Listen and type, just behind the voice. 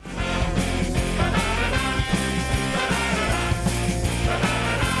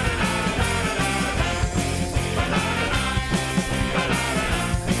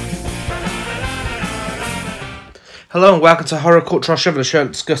Hello and welcome to Horror Cult Trash Over, the show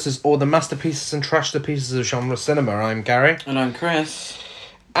that discusses all the masterpieces and trash the pieces of genre cinema. I'm Gary. And I'm Chris.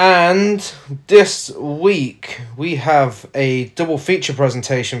 And this week we have a double feature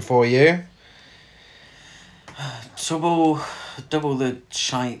presentation for you. Double the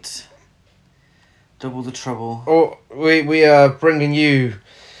shite. Double the trouble. Oh, we are bringing you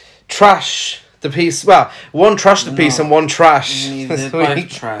Trash the Piece. Well, one Trash the Piece and one Trash. They're both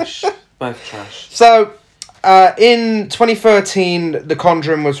trash. Both trash. So, in 2013, The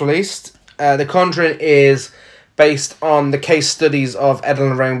Conjuring was released. The Conjuring is based on the case studies of Ed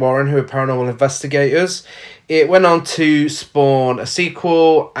and Lorraine Warren, who are paranormal investigators. It went on to spawn a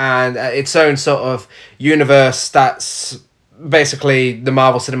sequel and its own sort of universe that's basically the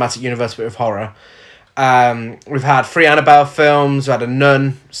Marvel Cinematic Universe but with horror. We've had 3 Annabelle films, we had a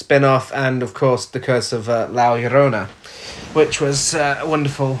Nun spin-off, and of course The Curse of La Llorona, which was a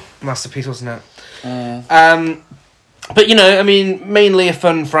wonderful masterpiece, wasn't it? But mainly a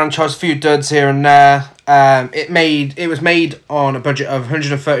fun franchise, a few duds here and there. It was made on a budget of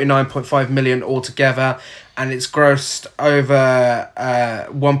 139.5 million altogether, and it's grossed over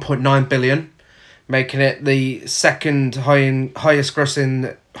 1.9 billion, making it the second highest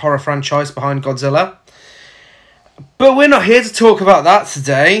grossing horror franchise behind Godzilla. But we're not here to talk about that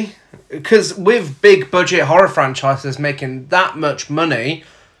today, because with big budget horror franchises making that much money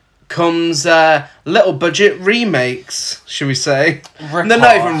comes little budget remakes, should we say? They're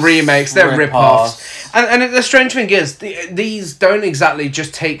not even remakes, they're rip-offs. And the strange thing is, these don't exactly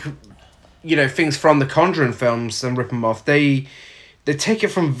just take, things from the Conjuring films and rip them off. They take it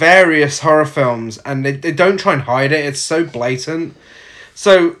from various horror films, and they don't try and hide it. It's so blatant.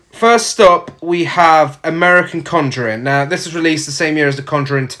 So, first up, we have American Conjuring. Now, this was released the same year as The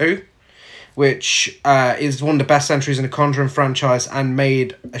Conjuring 2. Which is one of the best entries in the Conjuring franchise and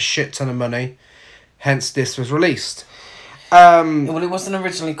made a shit ton of money. Hence, this was released. Well, it wasn't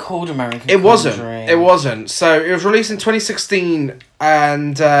originally called American Conjuring. It wasn't. So, it was released in 2016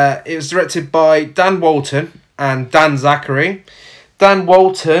 and it was directed by Dan Walton and Dan Zachary. Dan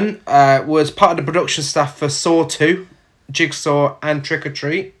Walton was part of the production staff for Saw 2, Jigsaw and Trick or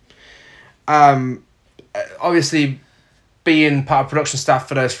Treat. Obviously, being part of production staff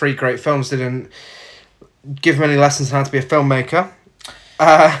for those 3 great films didn't give him any lessons on how to be a filmmaker.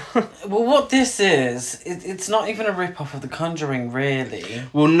 Well, what this is, it's not even a rip-off of The Conjuring, really.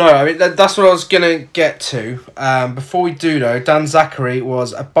 Well, no, I mean, that's what I was going to get to. Before we do, though, Dan Zachary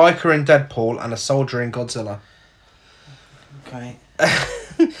was a biker in Deadpool and a soldier in Godzilla. Okay.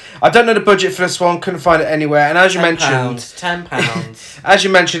 I don't know the budget for this one, couldn't find it anywhere. And as you mentioned... £10. As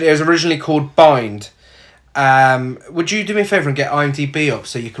you mentioned, it was originally called Bind. Would you do me a favour and get IMDb up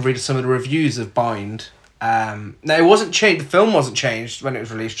so you can read some of the reviews of Bind? Now, it wasn't changed. The film wasn't changed when it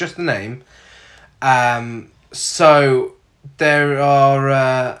was released, just the name. So there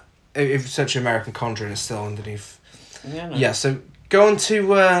are if you search American Conjuring, it's still underneath. Yeah. No. Yeah. So go on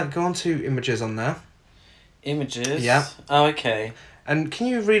to images on there. Images. Yeah. Oh, okay. And can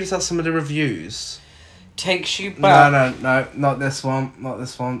you read us out some of the reviews? Takes you back. No, not this one. Not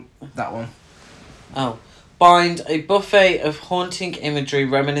this one. That one. Oh. Bind, a buffet of haunting imagery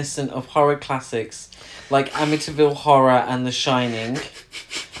reminiscent of horror classics like Amityville Horror and The Shining.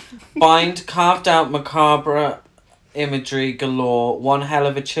 Bind carved out macabre imagery galore, one hell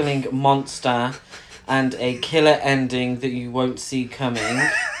of a chilling monster, and a killer ending that you won't see coming.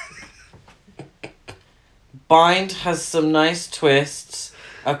 Bind has some nice twists,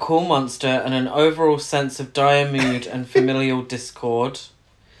 a cool monster, and an overall sense of dire mood and familial discord.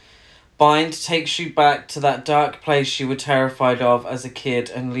 Bind takes you back to that dark place you were terrified of as a kid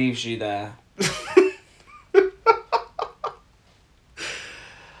and leaves you there.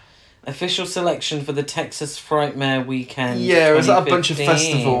 Official selection for the Texas Frightmare Weekend. Yeah, it was at a bunch of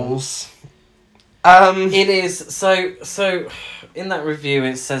festivals. It is so. In that review,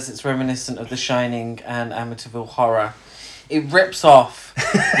 it says it's reminiscent of The Shining and Amityville Horror. It rips off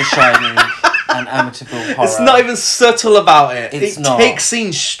The Shining and Amityville Horror. It's not even subtle about it. It takes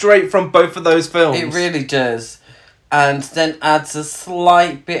scenes straight from both of those films. It really does. And then adds a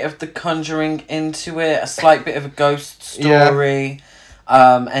slight bit of The Conjuring into it, a slight bit of a ghost story.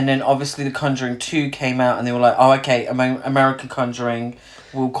 Yeah. And then obviously The Conjuring 2 came out and they were like, oh, okay, American Conjuring,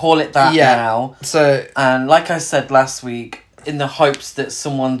 we'll call it that now. So, and like I said last week, in the hopes that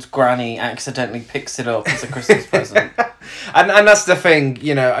someone's granny accidentally picks it up as a Christmas present. And that's the thing,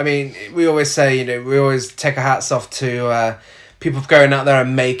 I mean, we always say, we always take our hats off to people going out there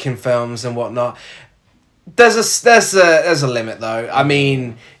and making films and whatnot. There's a limit though. I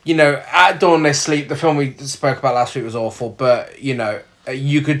mean, At Dawn They Sleep, the film we spoke about last week was awful, but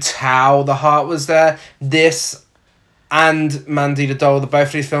you could tell the heart was there. This and Mandy the Doll, both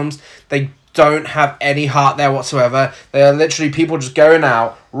of these films, they don't have any heart there whatsoever. They are literally people just going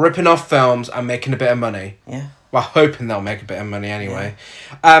out, ripping off films and making a bit of money. Yeah. Well, hoping they'll make a bit of money anyway.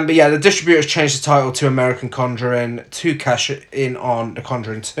 But yeah, the distributors changed the title to American Conjuring to cash in on The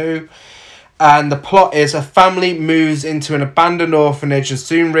Conjuring 2. And the plot is a family moves into an abandoned orphanage and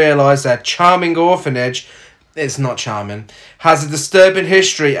soon realise their charming orphanage, it's not charming, has a disturbing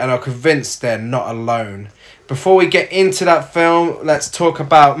history and are convinced they're not alone. Before we get into that film, let's talk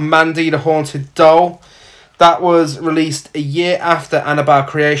about Mandy the Haunted Doll. That was released a year after Annabelle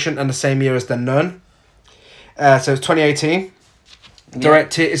Creation and the same year as The Nun. So it's 2018.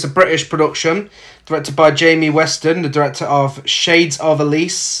 It's a British production, directed by Jamie Weston, the director of Shades of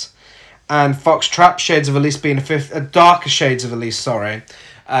Elise and Foxtrap. Shades of Elise being a darker Shades of Elise,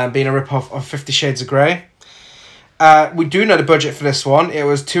 being a rip-off of 50 Shades of Grey. We do know the budget for this one. It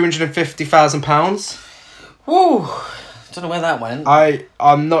was £250,000. Woo! Don't know where that went.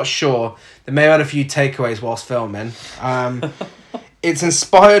 I'm not sure. They may have had a few takeaways whilst filming. It's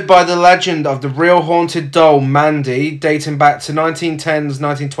inspired by the legend of the real haunted doll Mandy, dating back to 1910s,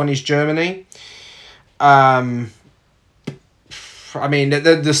 1920s Germany. I mean,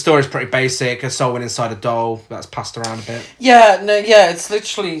 the story's pretty basic. A soul went inside a doll that's passed around a bit. It's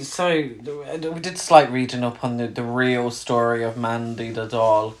literally... So, we did slight reading up on the real story of Mandy the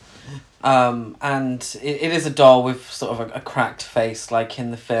doll. And it is a doll with sort of a cracked face, like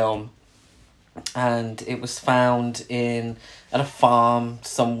in the film. And it was found at a farm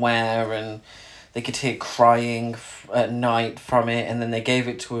somewhere, and they could hear crying at night from it, and then they gave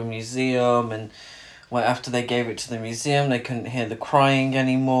it to a museum, and after they gave it to the museum, they couldn't hear the crying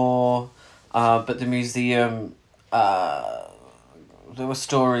anymore. But the museum, there were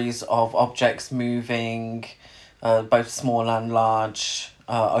stories of objects moving, both small and large,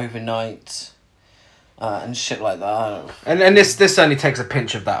 overnight, and shit like that. And this only takes a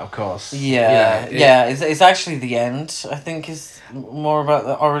pinch of that, of course. It's actually the end, I think, is more about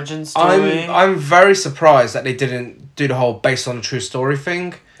the origin story. I'm very surprised that they didn't do the whole based on a true story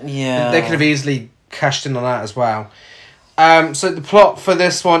thing. Yeah. They could have easily cashed in on that as well. So the plot for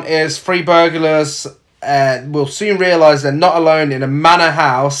this one is three burglars will soon realise they're not alone in a manor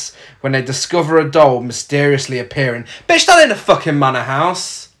house when they discover a doll mysteriously appearing. Bitch, that ain't a fucking manor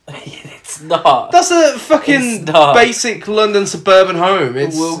house. It's not. That's a fucking basic London suburban home.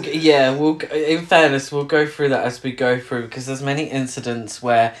 In fairness, we'll go through that as we go through, because there's many incidents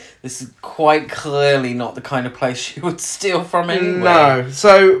where this is quite clearly not the kind of place you would steal from anyway. No.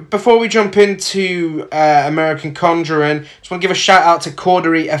 So before we jump into American Conjuring, just want to give a shout out to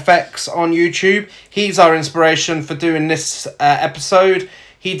Cordery FX on YouTube. He's our inspiration for doing this episode.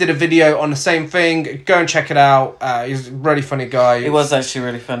 He did a video on the same thing. Go and check it out. He's a really funny guy. It was actually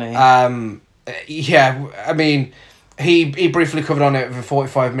really funny. Yeah, I mean, he briefly covered on it for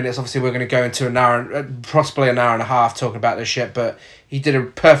 45 minutes. Obviously, we're going to go into possibly an hour and a half talking about this shit, but he did a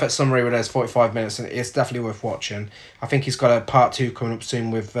perfect summary with those 45 minutes, and it's definitely worth watching. I think he's got a part 2 coming up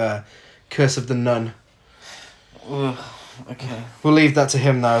soon with Curse of the Nun. Ugh. Okay. We'll leave that to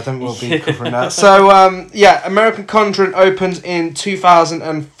him though. I think we'll be covering that. So, American Conjuring opens in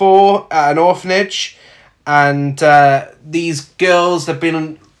 2004 at an orphanage, and these girls have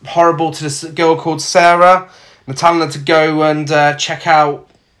been horrible to this girl called Sarah. And telling her to go and check out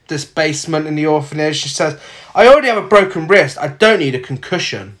this basement in the orphanage. She says, "I already have a broken wrist. I don't need a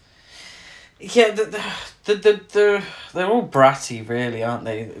concussion." Yeah, they're all bratty, really, aren't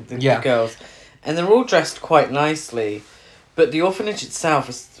they? The girls, and they're all dressed quite nicely. But the orphanage itself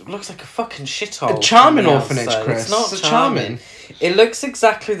looks like a fucking shithole. A charming orphanage, Chris. It's not charming. It looks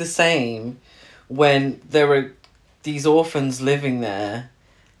exactly the same when there are these orphans living there,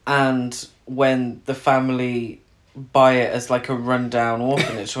 and when the family buy it as like a rundown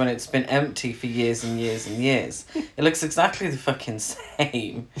orphanage when it's been empty for years and years and years. It looks exactly the fucking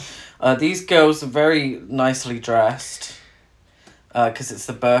same. These girls are very nicely dressed. Because it's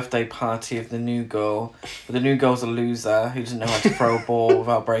the birthday party of the new girl. But the new girl's a loser who doesn't know how to throw a ball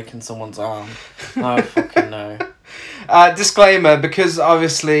without breaking someone's arm. I fucking know. Disclaimer, because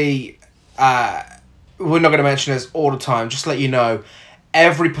obviously we're not going to mention this all the time, just to let you know,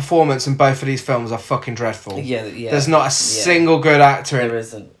 every performance in both of these films are fucking dreadful. Yeah. There's not a single good actor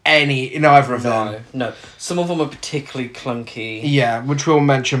in either of them. No. Some of them are particularly clunky. Yeah, which we'll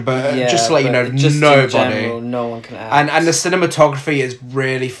mention, but just to let you know, nobody. In general, no one can act. And the cinematography is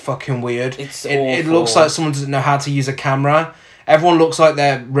really fucking weird. It looks like someone doesn't know how to use a camera. Everyone looks like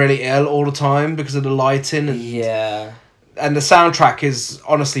they're really ill all the time because of the lighting. And the soundtrack is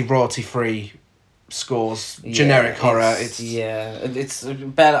honestly royalty-free scores, generic horror. I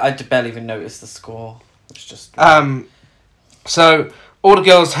barely even noticed the score. It's just So all the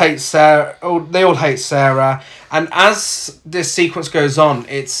girls hate Sarah. They all hate Sarah. And as this sequence goes on,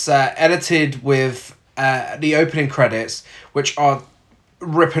 it's edited with the opening credits, which are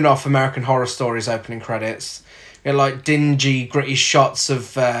ripping off American Horror Story's opening credits. They're like dingy, gritty shots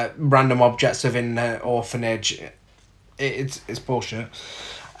of random objects within the orphanage. It's bullshit.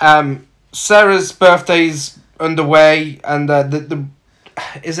 Sarah's birthday's underway, and the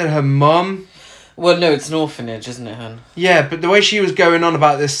is it her mum? Well, no, it's an orphanage, isn't it, hun? Yeah, but the way she was going on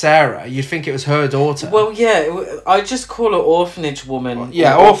about this Sarah, you'd think it was her daughter. Well, yeah, I just call her orphanage woman.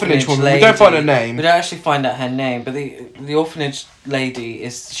 Yeah, orphanage woman. Lady. We don't find her name. We don't actually find out her name, but the orphanage lady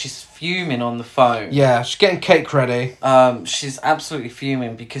she's fuming on the phone. Yeah, she's getting cake ready. She's absolutely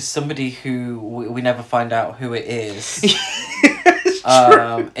fuming because somebody who we never find out who it is.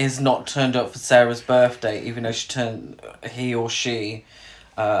 Is not turned up for Sarah's birthday, even though he or she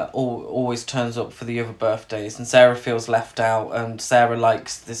always turns up for the other birthdays, and Sarah feels left out, and Sarah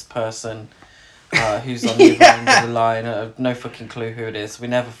likes this person who's on the other end of the line. I have no fucking clue who it is. We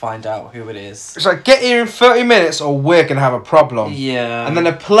never find out who it is. It's like, get here in 30 minutes or we're going to have a problem. Yeah. And then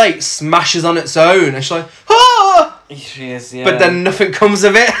a plate smashes on its own, and she's like, ah! She is, yeah. But then nothing comes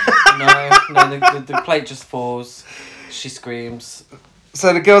of it. no, the plate just falls. She screams.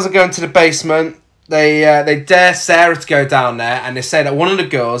 So the girls are going to the basement. They dare Sarah to go down there, and they say that one of the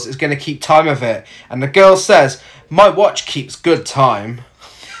girls is going to keep time of it. And the girl says, "My watch keeps good time."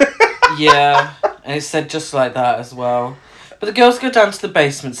 Yeah, and it's said just like that as well. But the girls go down to the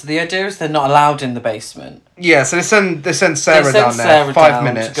basement, so the idea is they're not allowed in the basement. Yeah, so they send Sarah down there for 5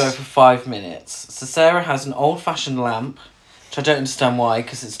 minutes. To go for 5 minutes. So Sarah has an old-fashioned lamp, which I don't understand why,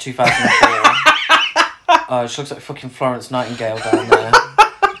 because it's 2004. She looks like fucking Florence Nightingale down there.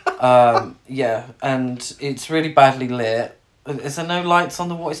 Yeah, and it's really badly lit. Is there no lights on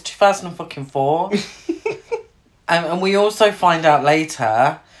the wall? It's 2004. And we also find out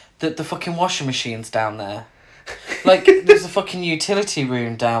later that the fucking washing machine's down there. Like, there's a fucking utility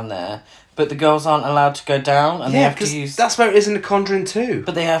room down there, but the girls aren't allowed to go down, and they have to use... that's where it is in The Conjuring 2.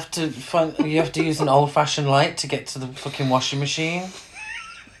 But they have to you have to use an old-fashioned light to get to the fucking washing machine.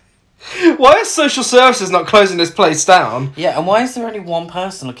 Why are social services not closing this place down? Yeah, and why is there only one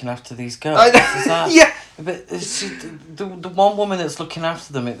person looking after these girls? Yeah. But the one woman that's looking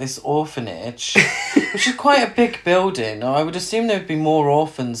after them at this orphanage, which is quite a big building. I would assume there would be more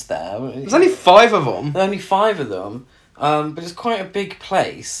orphans there. There's only 5 of them. There are only 5 of them. But it's quite a big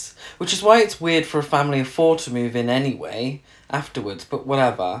place, which is why it's weird for a family of 4 to move in anyway afterwards. But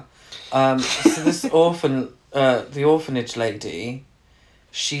whatever. So this the orphanage lady,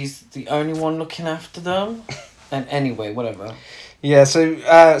 she's the only one looking after them. And anyway, whatever. Yeah, so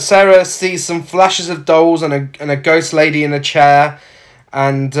Sarah sees some flashes of dolls and a ghost lady in a chair,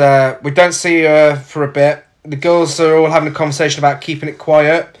 and we don't see her for a bit. The girls are all having a conversation about keeping it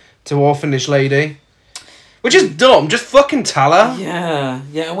quiet to orphanage lady, which is dumb. Just fucking tell her. Yeah,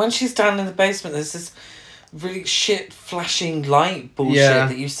 and when she's down in the basement, there's this really shit flashing light bullshit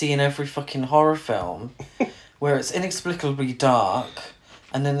that you see in every fucking horror film, where it's inexplicably dark,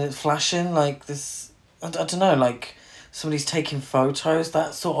 and then it's flashing like this. I don't know, like somebody's taking photos.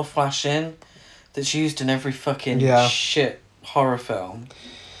 That sort of flashing that's used in every fucking shit horror film.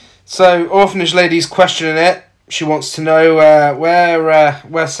 So orphanage lady's questioning it. She wants to know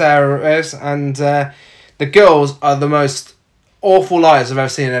where Sarah is, and the girls are the most awful liars I've ever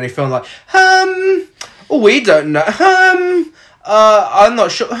seen in any film. Like, we don't know. I'm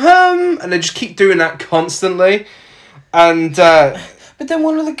not sure. And they just keep doing that constantly, and. But then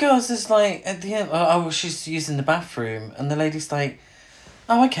one of the girls is like, at the end, she's using the bathroom, and the lady's like,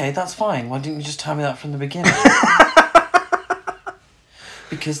 oh, okay, that's fine. Why didn't you just tell me that from the beginning?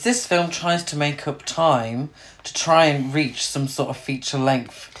 Because this film tries to make up time to try and reach some sort of feature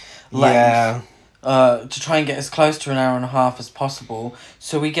length. To try and get as close to an hour and a half as possible.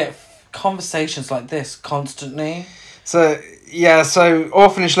 So we get conversations like this constantly. So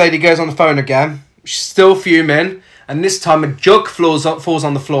orphanage lady goes on the phone again. She's still fuming. And this time a jug falls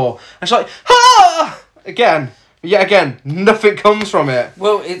on the floor. And she's like, ah! Again. Yet again, nothing comes from it.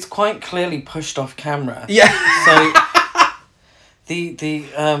 Well, it's quite clearly pushed off camera. Yeah. So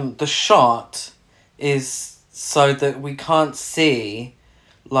the shot is so that we can't see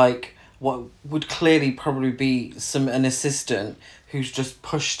like what would clearly probably be an assistant who's just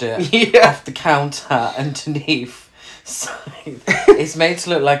pushed it off the counter underneath. So it's made to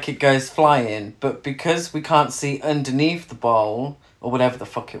look like it goes flying, but because we can't see underneath the bowl or whatever the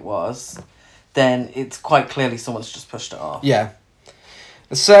fuck it was, then it's quite clearly someone's just pushed it off. Yeah.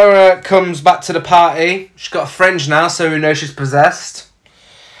 Sarah comes back to the party. She's got a fringe now, so we know she's possessed.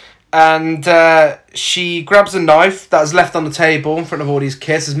 And she grabs a knife that was left on the table in front of all these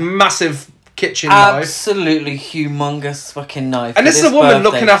kids. This massive kitchen knife. Absolutely humongous fucking knife. And this is a woman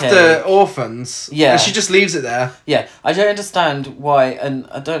looking after orphans. Yeah. And she just leaves it there. Yeah, I don't understand why, and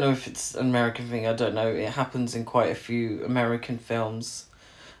I don't know if it's an American thing, I don't know, it happens in quite a few American films.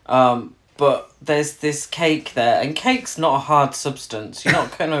 But there's this cake there, and cake's not a hard substance. You're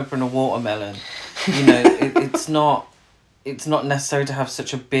not cutting open a watermelon. You know, it's not necessary to have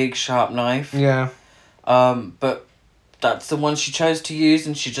such a big, sharp knife. Yeah. But that's the one she chose to use,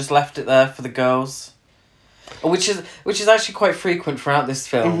 and she just left it there for the girls. Which is actually quite frequent throughout this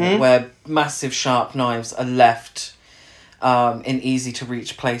film, where massive sharp knives are left in easy to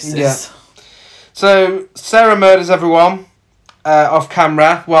reach places. Yeah. So Sarah murders everyone off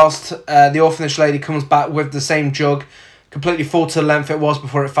camera, whilst the orphanage lady comes back with the same jug, completely full to the length it was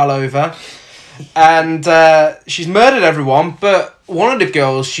before it fell over. And she's murdered everyone, but one of the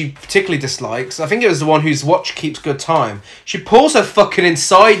girls she particularly dislikes, I think it was the one whose watch keeps good time, she pulls her fucking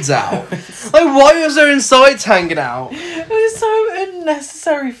insides out. Like, why was her insides hanging out? It was so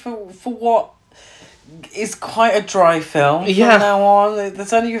unnecessary for what is quite a dry film from now on.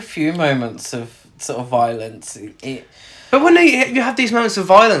 There's only a few moments of sort of violence. But when you have these moments of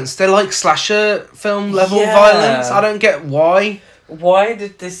violence, they're like slasher film level violence. I don't get why. Why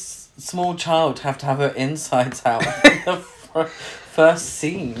did this small child have to have her insides out in the first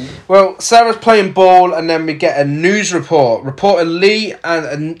scene? Well, Sarah's playing ball, and then we get a news report. Reporter Lee,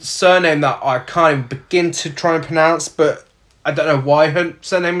 and a surname that I can't even begin to try and pronounce, but I don't know why her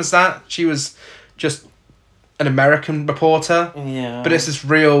surname was that. She was just an American reporter. Yeah. But it's this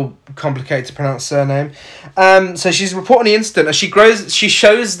real complicated to pronounce surname. So she's reporting the incident, and she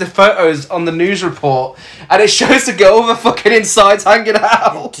shows the photos on the news report, and it shows the girl with her fucking insides hanging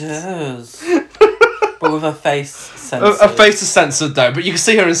out. It does. But with her face censored. Her face is censored though, but you can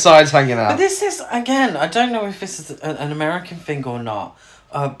see her insides hanging out. But this is, again, I don't know if this is an American thing or not.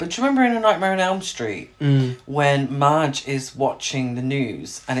 But do you remember in A Nightmare on Elm Street when Marge is watching the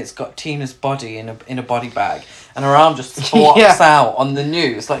news and it's got Tina's body in a body bag and her arm just flops out on the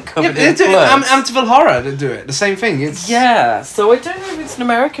news like covered in blood? Amityville Horror did do it. The same thing. Yeah, so I don't know if it's an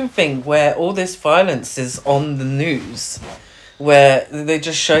American thing where all this violence is on the news, where they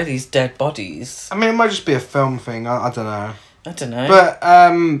just show these dead bodies. I mean, it might just be a film thing. I don't know. I don't know. But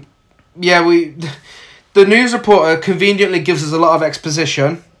the news reporter conveniently gives us a lot of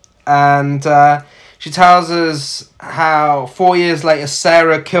exposition, and she tells us how 4 years later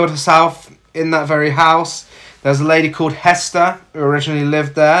Sarah killed herself in that very house. There's a lady called Hester who originally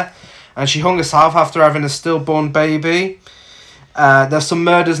lived there, and she hung herself after having a stillborn baby. There's some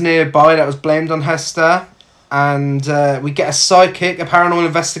murders nearby that was blamed on Hester, and we get a sidekick, a paranormal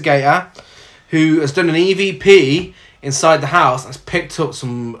investigator, who has done an EVP inside the house and has picked up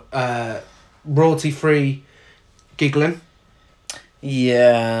some royalty-free giggling.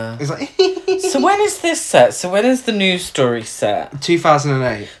 Yeah. It's like So when is this set? So when is the news story set?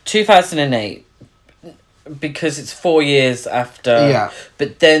 2008. 2008. Because it's 4 years after. Yeah.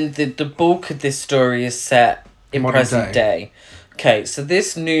 But then the bulk of this story is set in Modern present day. Okay, so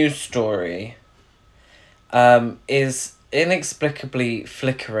this news story is inexplicably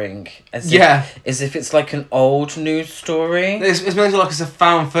flickering as if it's like an old news story. It's meant to look like it's a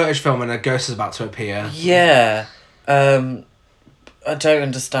found footage film and a ghost is about to appear. Yeah. I don't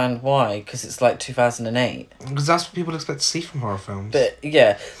understand why, because it's like 2008. Because that's what people expect to see from horror films. But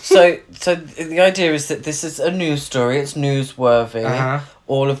yeah, so the idea is that this is a news story. It's newsworthy.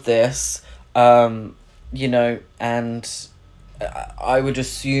 All of this, you know, and I would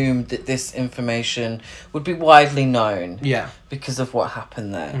assume that this information would be widely known. Yeah. Because of what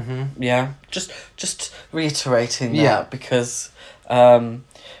happened there. Mm-hmm. Yeah. Just reiterating that because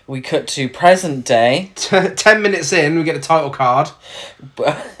we cut to present day. 10 minutes in, we get a title card.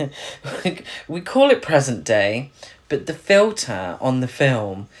 We call it present day, but the filter on the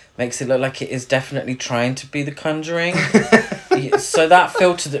film makes it look like it is definitely trying to be The Conjuring. So that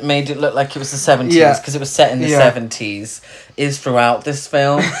filter that made it look like it was the 70s, because it was set in the 70s, is throughout this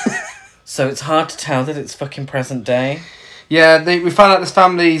film. So it's hard to tell that it's fucking present day. Yeah, we find out this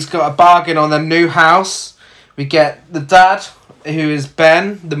family's got a bargain on their new house. We get the dad, who is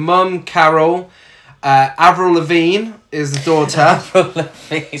Ben, the mum, Carol, Avril Lavigne is the daughter. Avril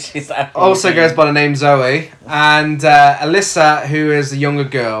Lavigne, she's Avril also Lavigne. Goes by the name Zoe. And Alyssa, who is the younger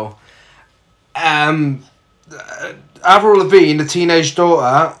girl. Avril Lavigne, the teenage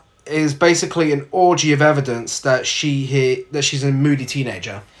daughter, is basically an orgy of evidence that she's a moody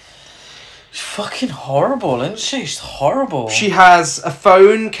teenager. She's fucking horrible, isn't she? She's horrible. She has a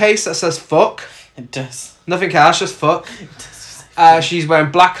phone case that says fuck. It does. Nothing else, just fuck. She's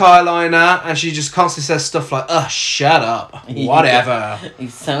wearing black eyeliner, and she just constantly says stuff like, "Ugh, shut up, whatever."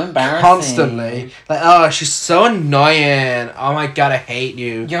 He's so embarrassing. Constantly. Like, oh, she's so annoying. Oh my god, I hate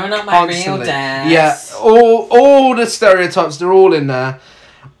you. You're not my real dad. Yeah, all the stereotypes, they're all in there.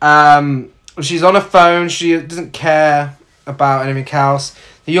 She's on her phone, she doesn't care about anything else.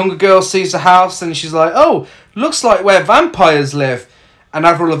 The younger girl sees the house, and she's like, "Oh, looks like where vampires live." And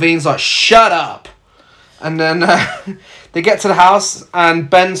Avril Lavigne's like, "Shut up." And then they get to the house, and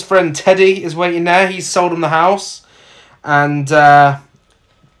Ben's friend Teddy is waiting there. He's sold him the house, and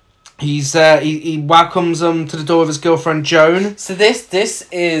he welcomes them to the door of his girlfriend Joan. So this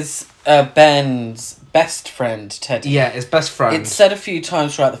is Ben's best friend Teddy. Yeah, his best friend. It's said a few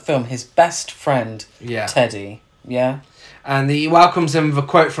times throughout the film. His best friend. Yeah. Teddy. Yeah. And he welcomes him with a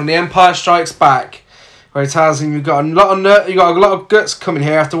quote from The Empire Strikes Back, where he tells him, you got a lot of guts coming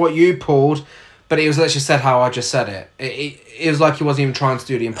here after what you pulled. But it was literally said how I just said it. It was like he wasn't even trying to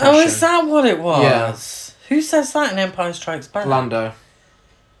do the impression. Oh, is that what it was? Yeah. Who says that in Empire Strikes Back? Lando.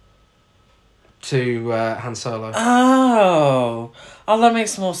 To Han Solo. Oh, that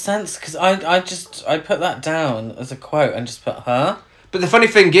makes more sense, because I put that down as a quote and just put her. But the funny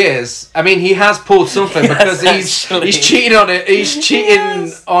thing is, I mean, he has pulled something because he's cheating on it. He's cheating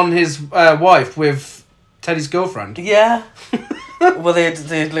on his wife with Teddy's girlfriend. Yeah. Well, they had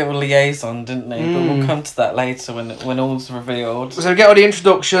a little liaison, didn't they? But we'll come to that later when all's revealed. So we get all the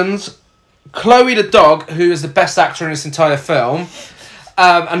introductions. Chloe the dog, who is the best actor in this entire film,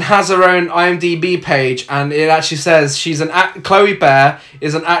 and has her own IMDb page, and it actually says Chloe Bear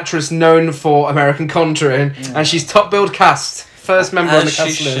is an actress known for American Conjuring, and she's top billed cast, first member on the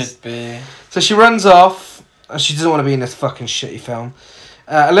cast list. Should be. So she runs off. She doesn't want to be in this fucking shitty film.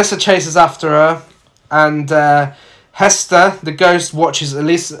 Alyssa chases after her, and Hester, the ghost, watches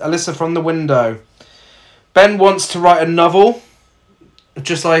Alyssa from the window. Ben wants to write a novel,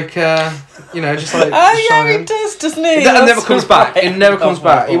 just like Oh yeah, he does, doesn't he? It never comes back. It never comes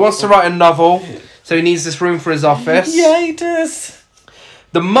back. He wants to write a novel, so he needs this room for his office. Yeah, he does.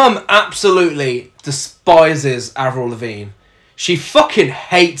 The mum absolutely despises Avril Lavigne. She fucking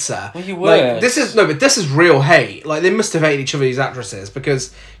hates her. Well, you would. Like, this is real hate. Like, they must have hated each other, these actresses,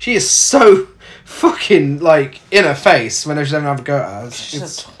 because she is so fucking, like, in her face whenever she's having a go at her. She's a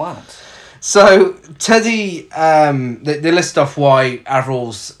twat. So, Teddy, they list off why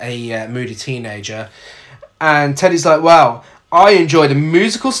Avril's a moody teenager, and Teddy's like, well, I enjoy the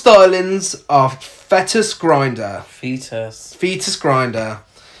musical stylings of Fetus Grinder. Fetus Grinder.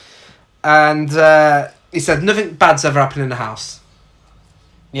 And he said nothing bad's ever happened in the house.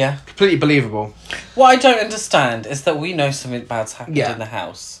 Yeah. Completely believable. What I don't understand is that we know something bad's happened in the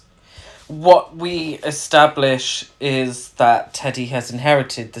house. What we establish is that Teddy has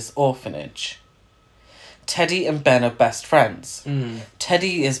inherited this orphanage. Teddy and Ben are best friends.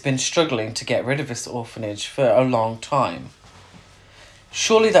 Teddy has been struggling to get rid of this orphanage for a long time.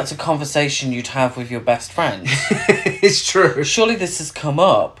 Surely that's a conversation you'd have with your best friend. It's true. Surely this has come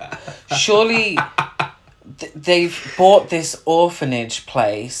up. Surely they've bought this orphanage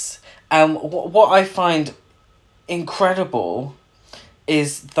place. And what I find incredible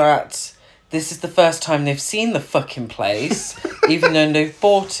is that this is the first time they've seen the fucking place, even though they've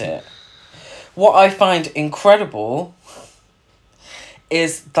bought it. What I find incredible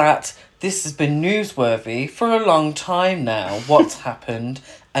is that this has been newsworthy for a long time now, what's happened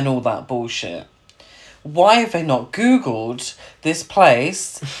and all that bullshit. Why have they not Googled this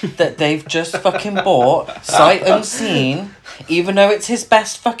place that they've just fucking bought, sight unseen, even though it's his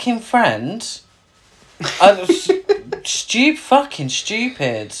best fucking friend?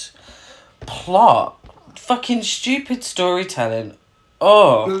 Stupid plot. Fucking stupid storytelling.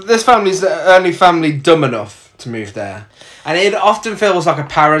 Oh. This family's the only family dumb enough to move there. And it often feels like a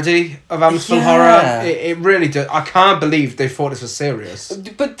parody of Amityville Horror. It really does. I can't believe they thought this was serious.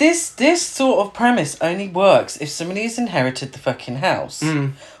 But this sort of premise only works if somebody has inherited the fucking house.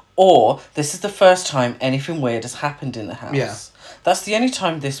 Or this is the first time anything weird has happened in the house. Yeah. That's the only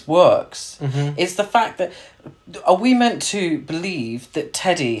time this works. It's the fact that... Are we meant to believe that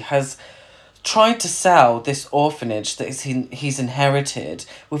Teddy has tried to sell this orphanage that he's inherited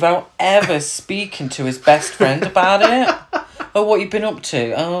without ever speaking to his best friend about it? Oh, what you been up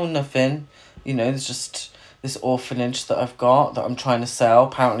to? Oh, nothing. You know, there's just this orphanage that I've got that I'm trying to sell.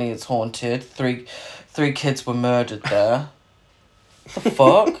 Apparently it's haunted. Three kids were murdered there. The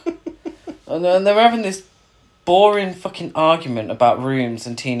fuck? And they're having this boring fucking argument about rooms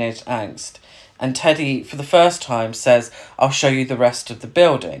and teenage angst. And Teddy, for the first time, says, I'll show you the rest of the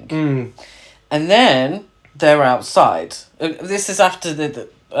building. And then they're outside. This is after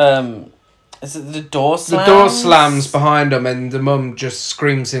Is it the door slams? The door slams behind him, and the mum just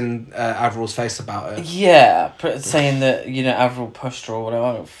screams in Averil's face about it. Yeah, saying that, you know, Avril pushed her or whatever.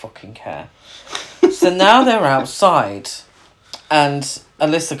 I don't fucking care. So now they're outside, and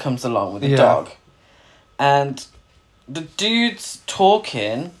Alyssa comes along with the dog. And the dude's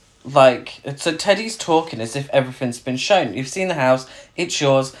talking, like... So Teddy's talking as if everything's been shown. You've seen the house, it's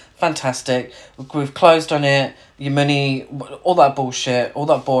yours, fantastic. We've closed on it, your money, all that bullshit, all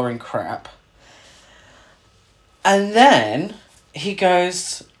that boring crap. And then he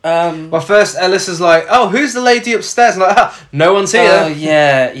goes... well, first Alyssa's like, oh, who's the lady upstairs? And like, no one's here. Oh,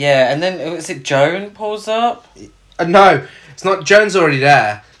 yeah. And then, is it Joan pulls up? No, it's not. Joan's already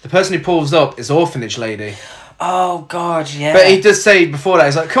there. The person who pulls up is Orphanage Lady. Oh, God, yeah. But he does say before that,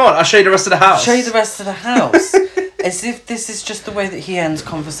 he's like, come on, I'll show you the rest of the house. Show you the rest of the house. As if this is just the way that he ends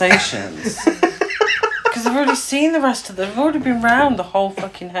conversations. Because they've already seen the rest of they've already been round the whole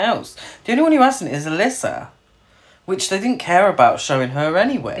fucking house. The only one who hasn't is Alyssa. Which they didn't care about showing her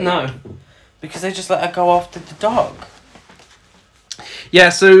anyway. No. Because they just let her go after the dog. Yeah,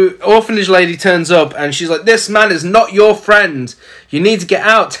 so Orphanage Lady turns up and she's like, this man is not your friend. You need to get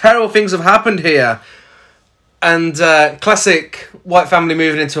out. Terrible things have happened here. And classic white family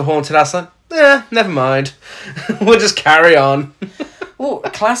moving into a haunted house. Like, never mind. We'll just carry on. Well,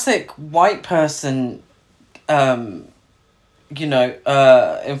 classic white person, informing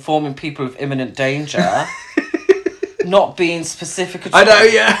people of imminent danger. Not being specific at all. I know,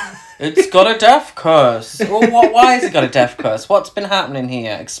 yeah. It's got a death curse. Well, why has it got a death curse? What's been happening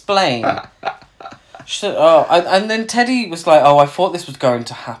here? Explain. And then Teddy was like, oh, I thought this was going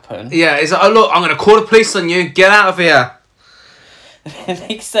to happen. Yeah, he's like, oh, look, I'm going to call the police on you. Get out of here. And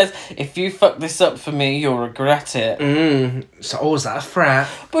he says, if you fuck this up for me, you'll regret it. So, is that a threat?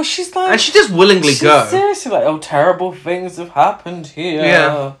 But she's like... And she does willingly go. She's seriously like, oh, terrible things have happened here.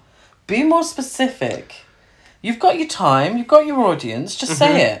 Yeah. Be more specific. You've got your time, you've got your audience, just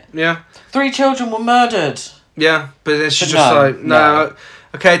say it. Yeah. 3 children were murdered. Yeah, but then she's just like, no.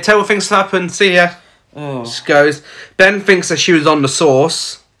 Okay, terrible things happen, see ya. Oh. Just goes. Ben thinks that she was on the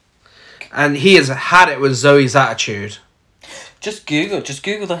source, and he has had it with Zoe's attitude. Just Google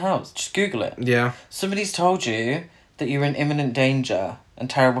the house. Just Google it. Yeah. Somebody's told you that you're in imminent danger and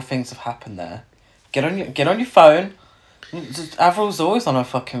terrible things have happened there. Get on your phone. Avril's always on her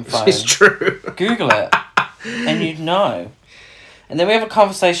fucking phone. It's true. Google it. And you'd know. And then we have a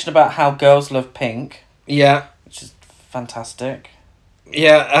conversation about how girls love pink. Yeah. Which is fantastic.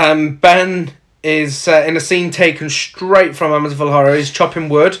 Yeah, Ben is in a scene taken straight from Amityville Horror. He's chopping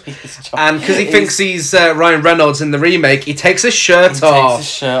wood. And because he thinks he's Ryan Reynolds in the remake, he takes his shirt off. Takes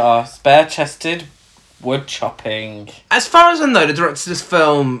his shirt off. Bare-chested wood chopping. As far as I know, the directors of this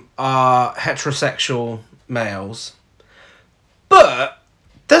film are heterosexual males. But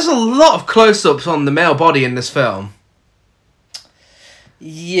there's a lot of close-ups on the male body in this film.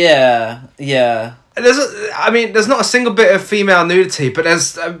 Yeah. There's not a single bit of female nudity, but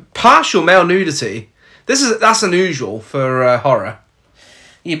there's partial male nudity. That's unusual for horror.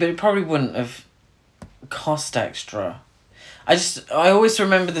 Yeah, but it probably wouldn't have cost extra. I always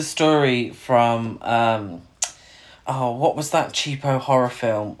remember the story from what was that cheapo horror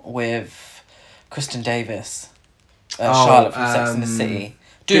film with Kristen Davis, Charlotte from Sex and the City.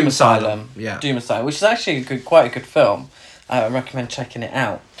 Doom Asylum. Yeah. Doom Asylum, which is actually quite a good film. I recommend checking it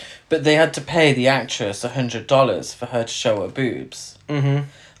out. But they had to pay the actress $100 for her to show her boobs.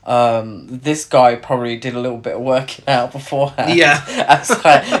 Mm-hmm. This guy probably did a little bit of working out beforehand. Yeah. I was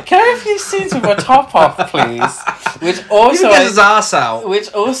like, can I have a few scenes with my top off, please? Which also He gets his ass out.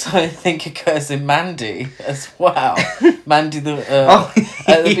 Which also I think occurs in Mandy as well. Mandy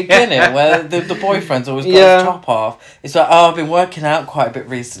at the beginning where the boyfriend's always got his top off. It's like, I've been working out quite a bit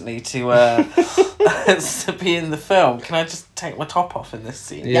recently to to be in the film. Can I just take my top off in this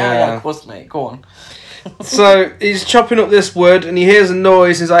scene? Yeah, of course, mate. Go on. So he's chopping up this wood and he hears a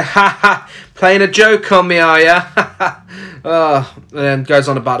noise and he's like, ha ha, playing a joke on me, are ya? And then goes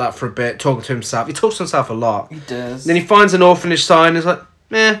on about that for a bit, talking to himself. He talks to himself a lot. He does. Then he finds an orphanage sign and he's like,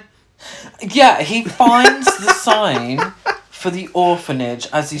 meh. Yeah, he finds the sign for the orphanage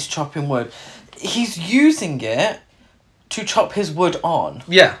as he's chopping wood. He's using it to chop his wood on.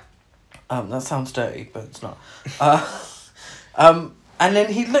 Yeah. That sounds dirty, but it's not. And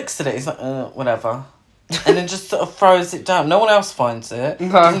then he looks at it, he's like, whatever. And then just sort of throws it down. No one else finds it.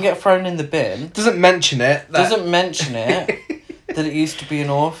 No. Doesn't get thrown in the bin. Doesn't mention it. Doesn't mention it. That it used to be an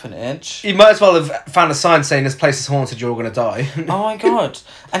orphanage. He might as well have found a sign saying this place is haunted, you're all going to die. Oh my god.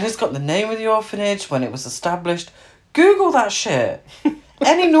 And it's got the name of the orphanage, when it was established. Google that shit.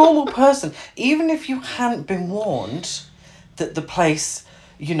 Any normal person, even if you hadn't been warned that the place,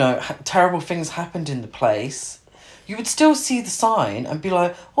 you know, terrible things happened in the place, you would still see the sign and be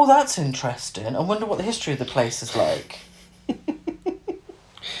like, oh, that's interesting. I wonder what the history of the place is like.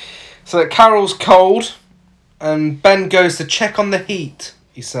 So Carol's cold, and Ben goes to check on the heat,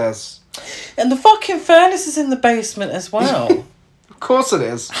 he says. And the fucking furnace is in the basement as well. Of course it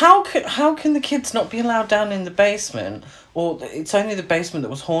is. How can the kids not be allowed down in the basement? Or it's only the basement that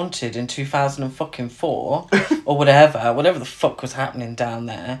was haunted in 2004 or whatever the fuck was happening down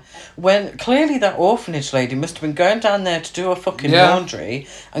there. When clearly that orphanage lady must have been going down there to do her fucking laundry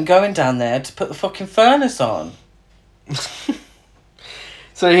and going down there to put the fucking furnace on.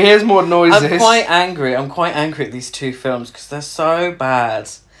 So he hears more noises. I'm quite angry at these two films because they're so bad.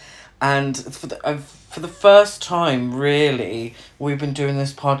 And for the first time, really, we've been doing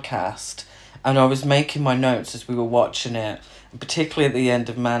this podcast, and I was making my notes as we were watching it, particularly at the end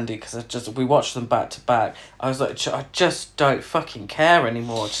of Mandy, because we watched them back to back. I was like, I just don't fucking care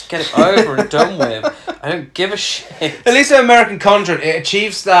anymore. Just get it over and done with. I don't give a shit. At least in American Conjuring, it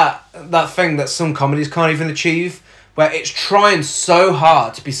achieves that thing that some comedies can't even achieve, where it's trying so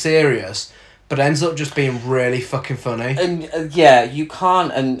hard to be serious, but ends up just being really fucking funny. And yeah, you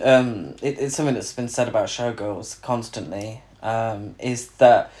can't, and it's something that's been said about Showgirls constantly, is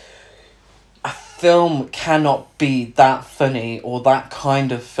that a film cannot be that funny or that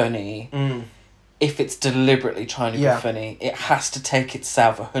kind of funny if it's deliberately trying to be funny. It has to take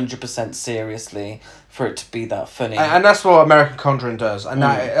itself 100% seriously for it to be that funny. And that's what American Conjuring does. And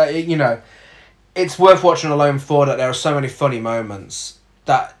that, you know, it's worth watching alone for that. There are so many funny moments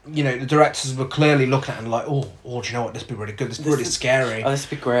that, you know, the directors were clearly looking at and like, oh, do you know what? This would be really good. This would be really scary. Oh, this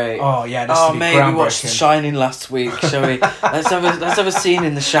would be great. Oh, yeah, this would be groundbreaking. We watched The Shining last week, shall we? let's have a scene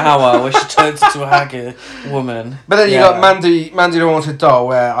in the shower where she turns into a haggard woman. But then you got Mandy the Haunted Doll,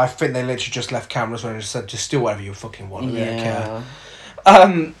 where I think they literally just left cameras when they just said, just do whatever you fucking want. We don't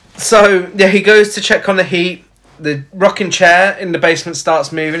care. So, yeah, he goes to check on the heat. The rocking chair in the basement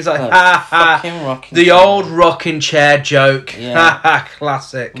starts moving. It's like, the old rocking chair joke. Yeah.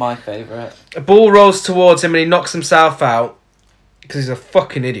 Classic. My favourite. A ball rolls towards him and he knocks himself out because he's a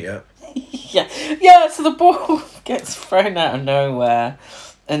fucking idiot. Yeah, so the ball gets thrown out of nowhere.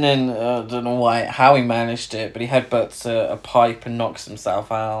 And then, I don't know how he managed it, but he headbutts a pipe and knocks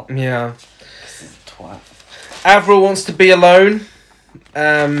himself out. Yeah. Because he's a twat. Avril wants to be alone.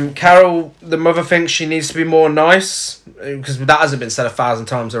 Carol, the mother, thinks she needs to be more nice because that hasn't been said 1,000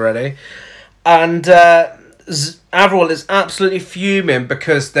 times already, and Avril is absolutely fuming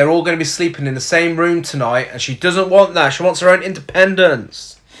because they're all going to be sleeping in the same room tonight, and she doesn't want that. She wants her own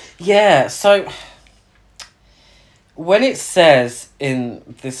independence. Yeah, so when it says in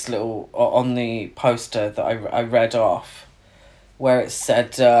this little on the poster that I read off, where it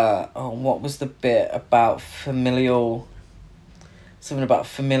said, what was the bit about familial? Something about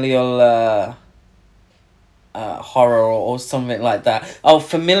familial horror or something like that. Oh,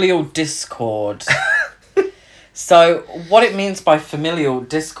 familial discord. So, what it means by familial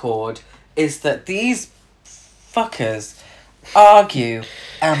discord is that these fuckers argue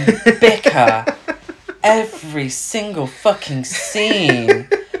and bicker every single fucking scene.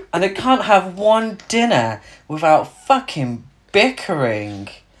 And they can't have one dinner without fucking bickering.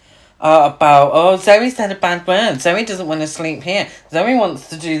 About, Zoe said a bad word. Zoe doesn't want to sleep here. Zoe wants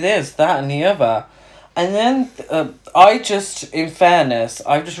to do this, that, and the other. And then in fairness,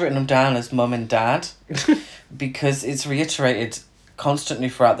 I've just written them down as mum and dad. Because it's reiterated constantly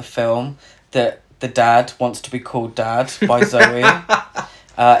throughout the film that the dad wants to be called dad by Zoe.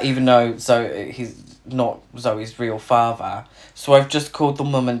 Even though he's not Zoe's real father. So I've just called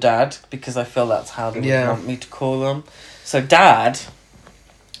them mum and dad because I feel that's how they would want me to call them. So dad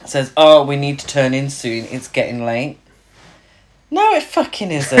says, we need to turn in soon, it's getting late. No, it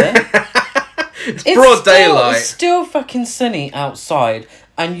fucking isn't. it's broad daylight. It's still fucking sunny outside,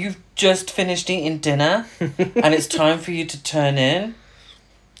 and you've just finished eating dinner, and it's time for you to turn in.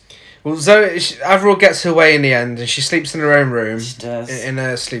 Well, Avril gets her way in the end, and she sleeps in her own room. She does. In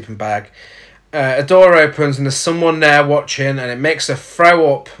her sleeping bag. A door opens, and there's someone there watching, and it makes her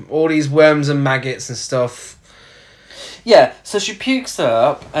throw up all these worms and maggots and stuff. Yeah, so she pukes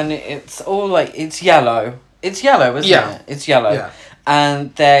up, and it's all like, it's yellow. It's yellow, isn't it? It's yellow. Yeah.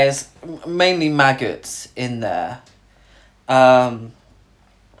 And there's mainly maggots in there. And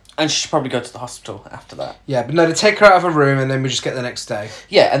she should probably go to the hospital after that. Yeah, but no, they take her out of her room, and then we just get the next day.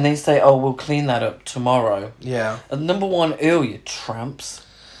 Yeah, and they say, we'll clean that up tomorrow. Yeah. And number one, you tramps.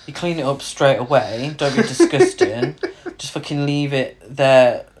 You clean it up straight away. Don't be disgusting. Just fucking leave it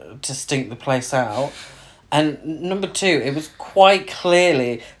there to stink the place out. And number two, it was quite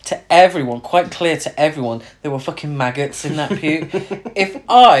clear to everyone, there were fucking maggots in that puke. If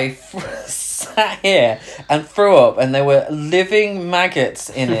I sat here and threw up and there were living maggots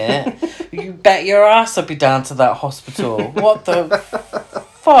in it, you bet your ass I'd be down to that hospital. What the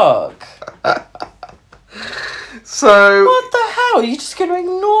fuck? So... What the hell? Are you just going to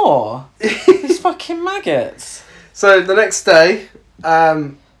ignore these fucking maggots? So the next day,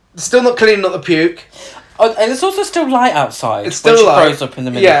 still not cleaning up the puke. Oh, and it's also still light outside. It's still when she light. throws up in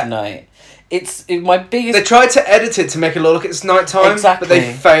the middle of the night. My biggest... They tried to edit it to make it look like it's nighttime, Exactly. but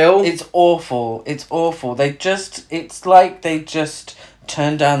they failed. It's awful. It's awful. It's like they just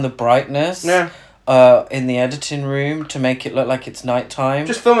turned down the brightness in the editing room to make it look like it's nighttime.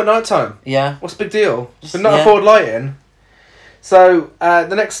 Just film at nighttime. Yeah. What's the big deal? But not afford lighting. So,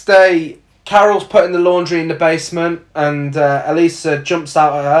 the next day, Carol's putting the laundry in the basement, and Elisa jumps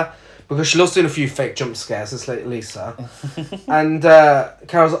out at her, because she loves doing a few fake jump scares, it's like Elisa. And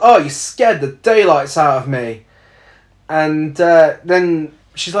Carol's like, oh, you scared the daylights out of me. And then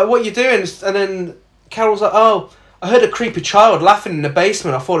she's like, what are you doing? And then Carol's like, oh, I heard a creepy child laughing in the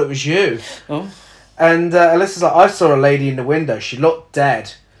basement, I thought it was you. Oh. And Alyssa's like, I saw a lady in the window, she looked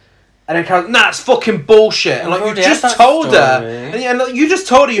dead. And then Carol's like, nah, it's fucking bullshit. And like, you just told her. And like, you just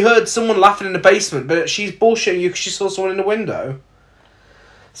told her you heard someone laughing in the basement, but she's bullshitting you because she saw someone in the window.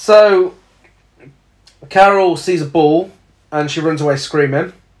 So, Carol sees a ball, and she runs away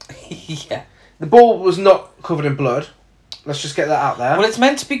screaming. Yeah. The ball was not covered in blood. Let's just get that out there. Well, it's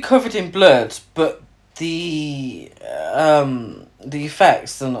meant to be covered in blood, but the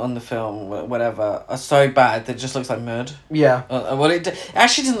effects on the film, whatever, are so bad that it just looks like mud. Yeah. Well, it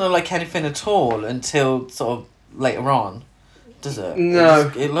actually didn't look like anything at all until sort of later on, does it?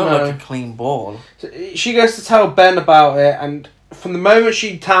 No. It looked like a clean ball. So she goes to tell Ben about it, and from the moment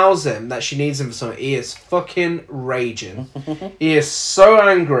she tells him that she needs him for something, he is fucking raging. He is so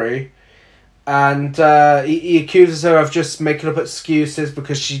angry, and he accuses her of just making up excuses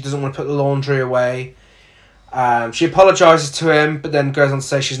because she doesn't want to put the laundry away. She apologises to him, but then goes on to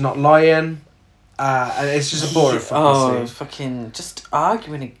say she's not lying. And it's just a boring fucking scene. Fucking just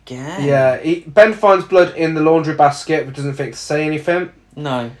arguing again. Yeah, Ben finds blood in the laundry basket, but doesn't think to say anything.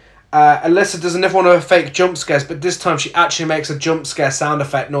 No. Alyssa does another one of her fake jump scares, but this time she actually makes a jump scare sound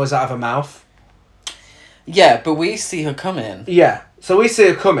effect noise out of her mouth. Yeah, but we see her coming. Yeah, so we see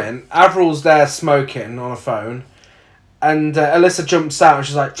her coming. Avril's there smoking on a phone, and Alyssa jumps out and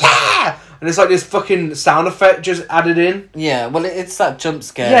she's like, yeah! And it's like this fucking sound effect just added in. Yeah, well, it's that jump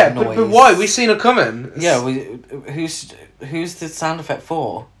scare noise. But why? We've seen her coming. Yeah, who's the sound effect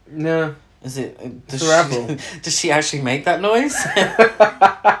for? No. Is it... Does she actually make that noise?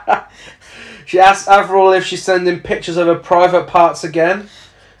 She asks Avril if she's sending pictures of her private parts again.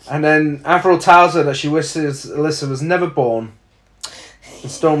 And then Avril tells her that she wishes Alyssa was never born.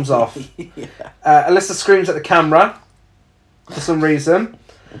 And storms off. Yeah. Alyssa screams at the camera. For some reason.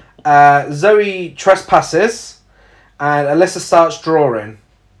 Zoe trespasses. And Alyssa starts drawing.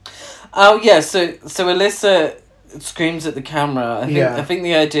 Oh, yeah, so Alyssa screams at the camera. I think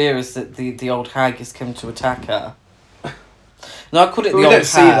the idea is that the old hag has come to attack her. No, I call it the old hag. We don't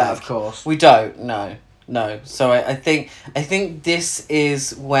see that, of course. We don't. No. So I think this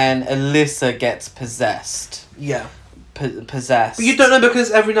is when Alyssa gets possessed. Yeah. Possessed. But you don't know,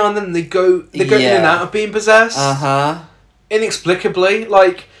 because every now and then they go in and out of being possessed. Inexplicably,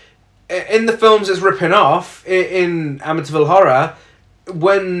 like in the films it's ripping off in Amityville Horror,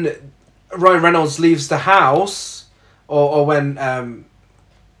 when Ryan Reynolds leaves the house, or when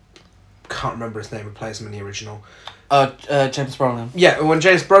can't remember his name who plays him in the original. James Brolin. Yeah, when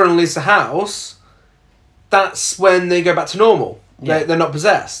James Brolin leaves the house, that's when they go back to normal. Yeah. They're not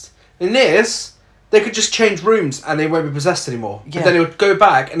possessed. In this, they could just change rooms and they won't be possessed anymore. Yeah. But then it would go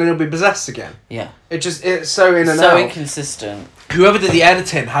back and then it'll be possessed again. Yeah. It's so in and out. So inconsistent. Whoever did the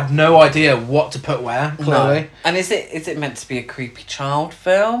editing had no idea what to put where, clearly. No. And is it meant to be a creepy child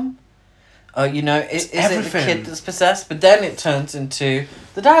film? Is it the kid that's possessed? But then it turns into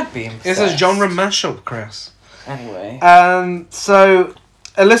the dad being possessed. It's a genre mashup, Chris. Anyway. So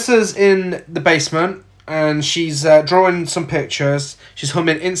Alyssa's in the basement and she's drawing some pictures. She's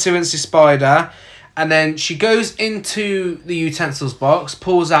humming Incy Wincy Spider. And then she goes into the utensils box,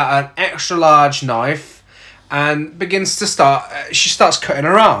 pulls out an extra large knife, and begins to she starts cutting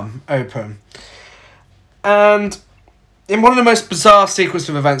her arm open. And in one of the most bizarre sequence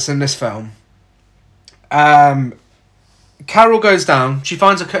of events in this film, Carol goes down, she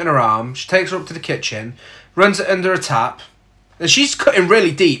finds her cutting her arm, she takes her up to the kitchen, runs it under a tap, and she's cutting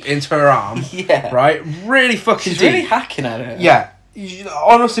really deep into her arm. Yeah. Right? Really fucking She's deep. really hacking at it. Yeah. You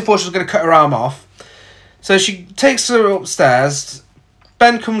honestly thought she was going to cut her arm off. So she takes her upstairs.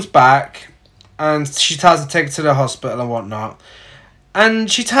 Ben comes back, and she tells her to take her to the hospital and whatnot.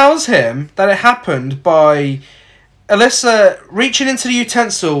 And she tells him that it happened by Alyssa reaching into the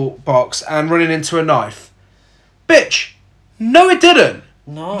utensil box and running into a knife. Bitch, no it didn't.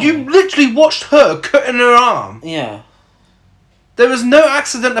 No. You literally watched her cutting her arm. Yeah. There was no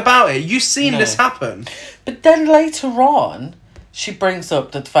accident about it. You've seen this happen. But then later on, she brings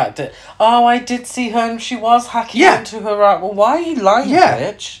up the fact that, I did see her and she was hacking into her arm. Well, why are you lying,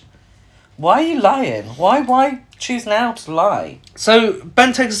 bitch? Why are you lying? Why choose now to lie? So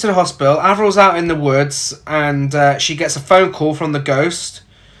Ben takes her to the hospital. Avril's out in the woods, and she gets a phone call from the ghost.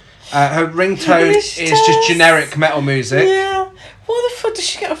 Her ringtone is just generic metal music. Yeah. Why the fuck did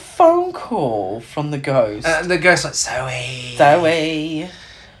she get a phone call from the ghost? The ghost's like, Zoe. Zoe.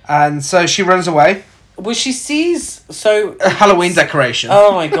 And so she runs away. Well, she sees... So... A Halloween decoration.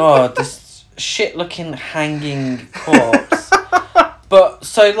 Oh my god, this shit-looking hanging corpse. But,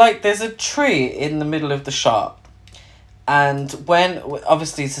 so, like, there's a tree in the middle of the shot. And when...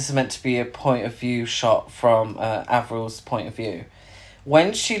 Obviously, this is meant to be a point of view shot from Avril's point of view.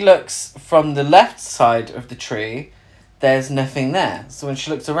 When she looks from the left side of the tree, there's nothing there. So when she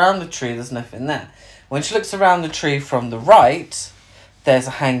looks around the tree, there's nothing there. When she looks around the tree from the right, there's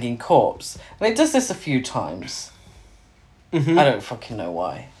a hanging corpse. And it does this a few times. Mm-hmm. I don't fucking know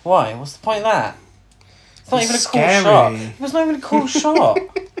why. Why? What's the point of that? It's not even a scary. cool shot. It was not even a cool shot.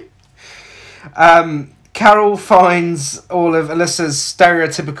 Carol finds all of Alyssa's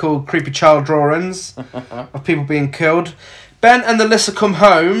stereotypical creepy child drawings of people being killed. Ben and Alyssa come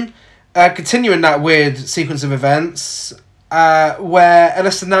home, continuing that weird sequence of events, where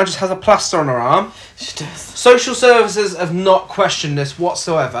Alyssa now just has a plaster on her arm. She does. Social services have not questioned this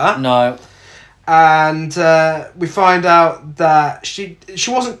whatsoever. No. And we find out that she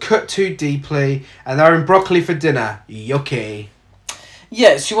wasn't cut too deeply, and they're in broccoli for dinner. Yucky.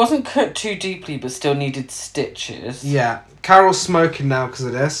 Yeah, she wasn't cut too deeply, but still needed stitches. Yeah. Carol's smoking now because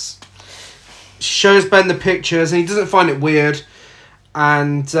of this. She shows Ben the pictures, and he doesn't find it weird.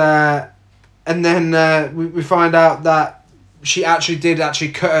 And then we find out that she did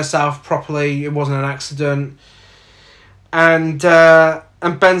cut herself properly. It wasn't an accident. And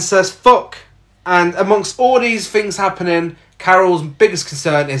Ben says, fuck. And amongst all these things happening, Carol's biggest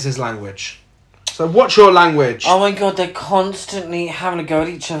concern is his language. So what's your language? Oh my god, they're constantly having a go at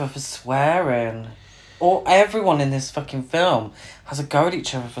each other for swearing. Or everyone in this fucking film has a go at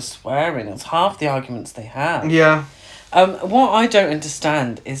each other for swearing. It's half the arguments they have. Yeah. What I don't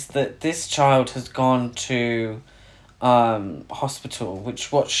understand is that this child has gone to hospital,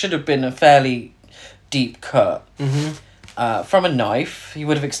 what should have been a fairly deep cut. Mm-hmm. From a knife. He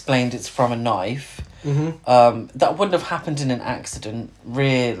would have explained it's from a knife. Mm-hmm. That wouldn't have happened in an accident,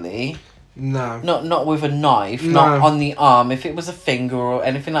 really. No. Not with a knife, No. not on the arm. If it was a finger or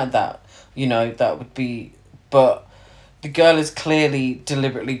anything like that, that would be... But the girl has clearly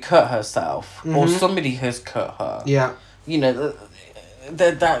deliberately cut herself. Or somebody has cut her. Yeah.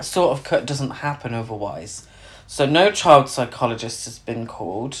 That sort of cut doesn't happen otherwise. So no child psychologist has been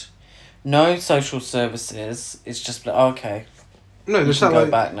called. No social services. It's just like, okay. No, you can go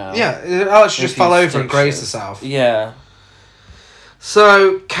back now. Yeah, Alex just fell over and grazed herself. Yeah.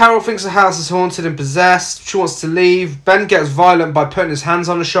 So Carol thinks the house is haunted and possessed. She wants to leave. Ben gets violent by putting his hands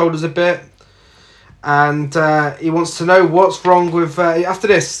on her shoulders a bit, and he wants to know what's wrong with. After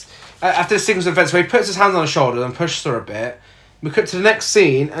this sequence of events, where he puts his hands on her shoulder and pushes her a bit, we cut to the next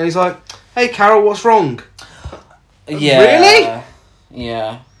scene, and he's like, "Hey, Carol, what's wrong?" Yeah. Really?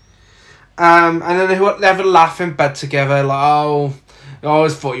 Yeah. And then they have a laugh in bed together, like, oh, I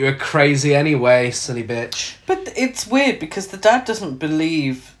always thought you were crazy anyway, silly bitch. But it's weird because the dad doesn't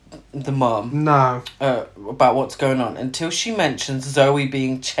believe the mum. No. About what's going on until she mentions Zoe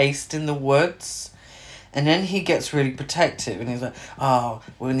being chased in the woods. And then he gets really protective and he's like, oh,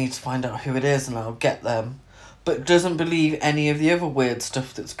 we need to find out who it is and I'll get them. But doesn't believe any of the other weird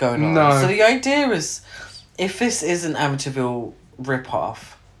stuff that's going on. No. So the idea is, if this is an Amityville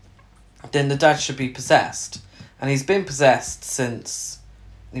ripoff, then the dad should be possessed. And he's been possessed since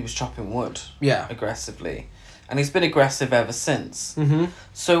he was chopping wood. Yeah. Aggressively. And he's been aggressive ever since. Mm-hmm.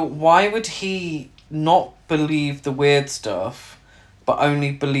 So why would he not believe the weird stuff, but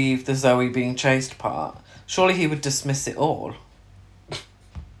only believe the Zoe being chased part? Surely he would dismiss it all.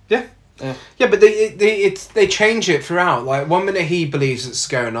 Yeah. Yeah, but they change it throughout. Like, one minute he believes it's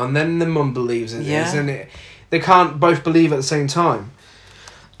going on, then the mum believes it is, and they can't both believe at the same time.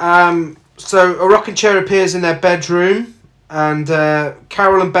 So a rocking chair appears in their bedroom, and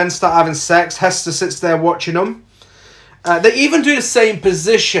Carol and Ben start having sex. Hester sits there watching them. They even do the same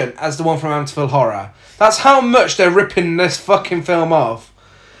position as the one from Amityville Horror. That's how much they're ripping this fucking film off.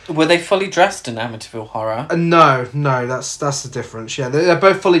 Were they fully dressed in Amityville Horror? No, that's the difference. Yeah, they're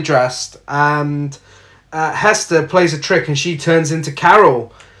both fully dressed, and Hester plays a trick, and she turns into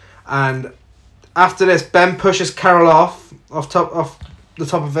Carol. And after this, Ben pushes Carol off the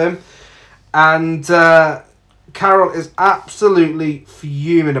top of him, and Carol is absolutely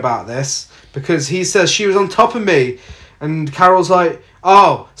fuming about this because he says she was on top of me, and Carol's like,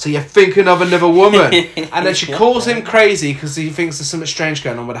 "Oh, so you're thinking of another woman?" And then she calls him crazy because he thinks there's something strange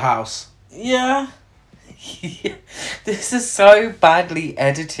going on with the house. Yeah. This is so badly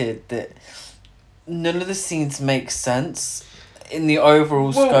edited that none of the scenes make sense in the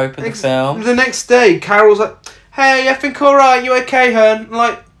overall scope of the film. The next day, Carol's like, "Hey, I think alright, you okay, hun?"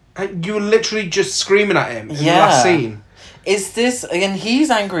 Like, you were literally just screaming at him in the last scene. Is this... And he's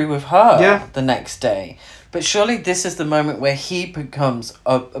angry with her the next day. But surely this is the moment where he becomes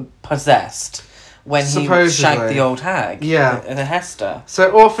possessed when he shagged the old hag. Yeah. The Hester.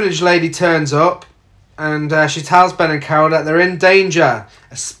 So Orphanage Lady turns up and she tells Ben and Carol that they're in danger.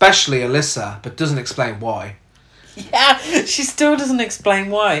 Especially Alyssa, but doesn't explain why. Yeah, she still doesn't explain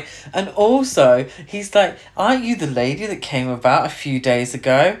why. And also, he's like, "Aren't you the lady that came about a few days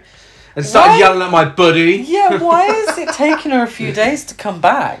ago?" And started yelling at my buddy. Yeah, why is it taking her a few days to come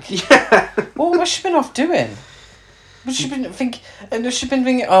back? Yeah. Well, what's she been off doing? Has she been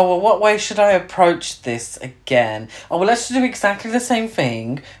thinking, oh, well, what way should I approach this again? Oh, well, let's do exactly the same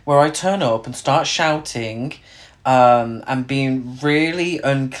thing, where I turn up and start shouting, and being really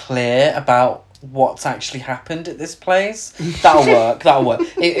unclear about what's actually happened at this place. That'll work.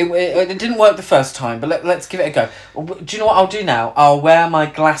 It didn't work the first time, but let's give it a go. Do you know what I'll do now? I'll wear my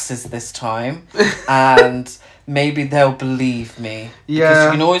glasses this time, and maybe they'll believe me. Yeah. Because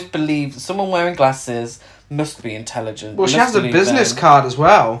you can always believe someone wearing glasses must be intelligent. Well, she has a business card as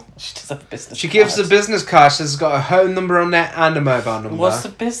well. She does have a business card. She gives the business card. She's got a home number on there and a mobile number. What's the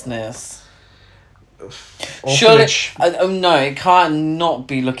business? Surely, no, it can't not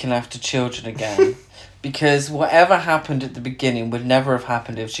be looking after children again. Because whatever happened at the beginning would never have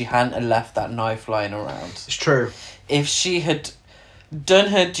happened if she hadn't have left that knife lying around. It's true. If she had done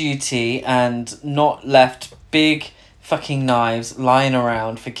her duty and not left big fucking knives lying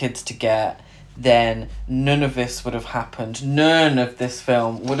around for kids to get, then none of this would have happened. None of this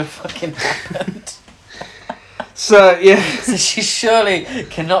film would have fucking happened. So, yeah. So she surely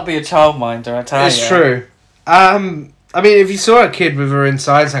cannot be a childminder, I tell you. It's true. I mean, if you saw a kid with her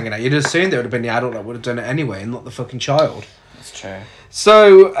insides hanging out, you'd assume it would have been the adult that would have done it anyway, and not the fucking child. That's true.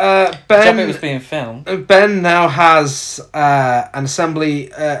 So, Ben... it was being filmed. Ben now has an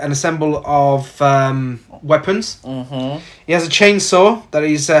assemble of weapons. Mm-hmm. He has a chainsaw that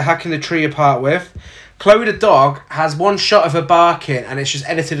he's hacking the tree apart with. Chloe the dog has one shot of her barking, and it's just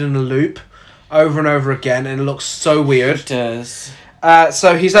edited in a loop over and over again, and it looks so weird. It does.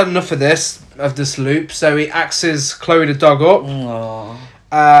 So he's had enough of this loop, so he axes Chloe the dog up.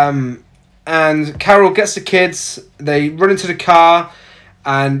 Aww. And Carol gets the kids, they run into the car,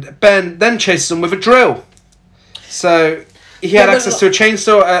 and Ben then chases them with a drill. So he had access to a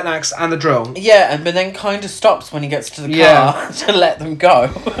chainsaw, an axe, and a drill. Yeah, but then kind of stops when he gets to the car to let them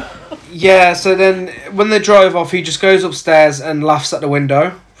go. Yeah, so then when they drive off, he just goes upstairs and laughs at the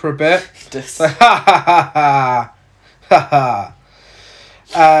window for a bit. Like, ha ha ha ha ha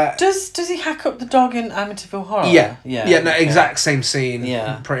ha. Does he hack up the dog in Amityville Horror? Yeah, no, exact same scene.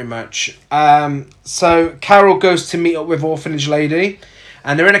 Yeah, pretty much. So Carol goes to meet up with Orphanage Lady,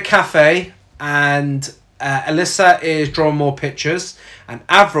 and they're in a cafe, and Alyssa is drawing more pictures, and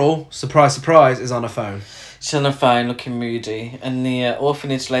Avril, surprise, surprise, is on her phone. She's on her phone, looking moody, and the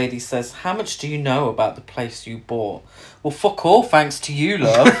Orphanage Lady says, "How much do you know about the place you bought?" "Well, fuck all, thanks to you,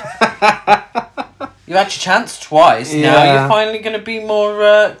 love." You had your chance twice. Yeah. Now you're finally going to be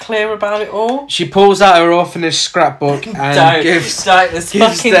more clear about it all. She pulls out her orphanage scrapbook and gives them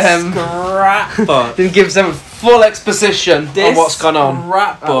scrapbook. Then gives them full exposition on what's gone on.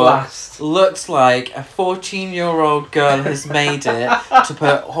 Scrapbook looks like a 14-year-old girl has made it to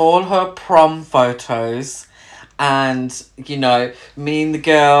put all her prom photos and, you know, me and the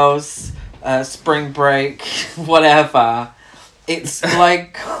girls, spring break, whatever. It's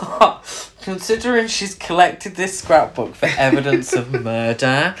like, considering she's collected this scrapbook for evidence of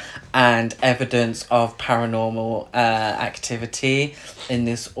murder and evidence of paranormal activity in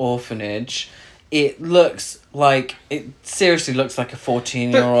this orphanage, it seriously looks like a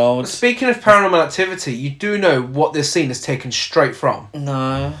 14-year-old. Speaking of paranormal activity, you do know what this scene is taken straight from.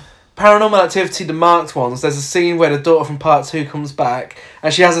 No. Paranormal Activity, the marked ones, there's a scene where the daughter from part 2 comes back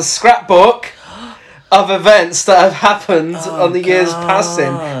and she has a scrapbook of events that have happened on the years God.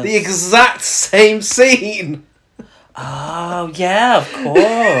 passing. The exact same scene. Oh, yeah, of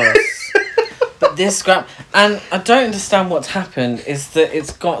course. But this scrap... And I don't understand what's happened is that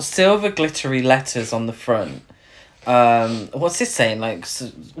it's got silver glittery letters on the front. What's it saying? Like,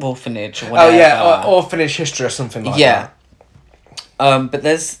 orphanage or whatever. Oh, yeah, orphanage history or something like that. But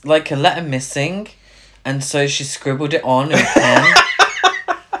there's, like, a letter missing, and so she scribbled it on in a pen.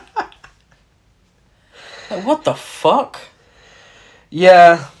 Like, what the fuck?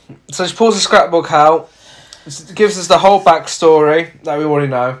 Yeah. So she pulls the scrapbook out, gives us the whole backstory that we already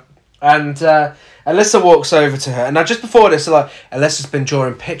know, and Alyssa walks over to her. And now, just before this, like, Alyssa's been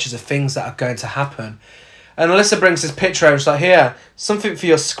drawing pictures of things that are going to happen. And Alyssa brings this picture over. She's like, here, something for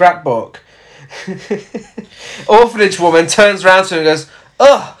your scrapbook. Orphanage woman turns around to her and goes,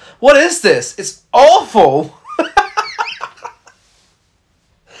 ugh, what is this? It's awful.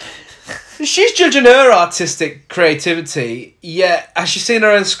 She's judging her artistic creativity, yet has she seen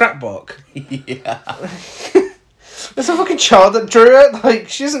her own scrapbook? Yeah. There's a fucking child that drew it. Like,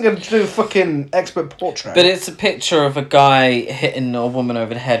 she isn't going to do a fucking expert portrait. But it's a picture of a guy hitting a woman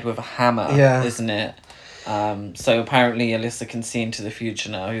over the head with a hammer, isn't it? So apparently Alyssa can see into the future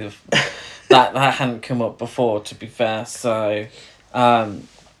now. that hadn't come up before, to be fair. So, but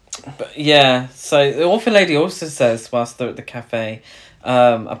yeah. So the orphan lady also says, whilst they're at the cafe,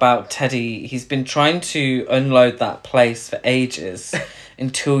 about Teddy. He's been trying to unload that place for ages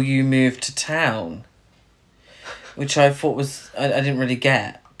until you moved to town. Which I thought was... I didn't really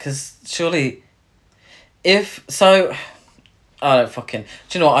get. Because surely... If... So... I don't fucking...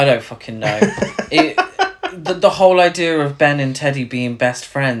 Do you know what? I don't fucking know. The whole idea of Ben and Teddy being best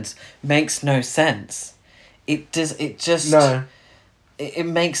friends makes no sense. It does... It just... No. It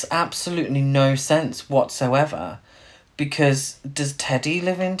makes absolutely no sense whatsoever. Because does Teddy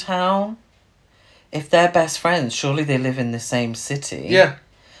live in town? If they're best friends, surely they live in the same city. Yeah.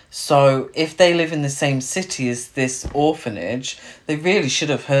 So, if they live in the same city as this orphanage, they really should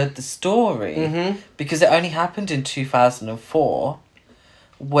have heard the story. Mm-hmm. Because it only happened in 2004,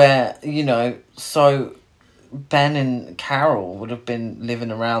 where, you know, so Ben and Carol would have been living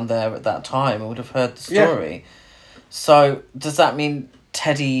around there at that time and would have heard the story. Yeah. So, does that mean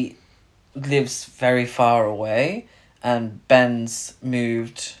Teddy lives very far away and Ben's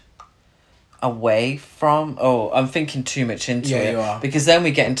moved away from... Oh, I'm thinking too much into it. You are. Because then we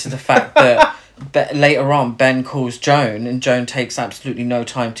get into the fact that later on Ben calls Joan and Joan takes absolutely no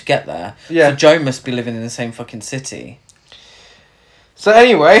time to get there. Yeah. So Joan must be living in the same fucking city. So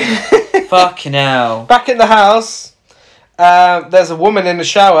anyway... Fucking hell. Back in the house, there's a woman in the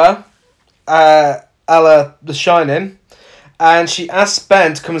shower, a la The Shining, and she asks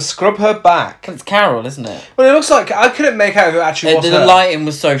Ben to come and scrub her back. It's Carol, isn't it? Well, it looks like... I couldn't make out if it actually was The her. lighting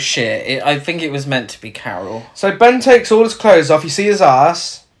was so shit. I think it was meant to be Carol. So Ben takes all his clothes off. You see his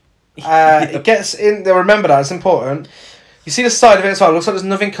ass. It gets in... Remember that, it's important. You see the side of it as well. It looks like there's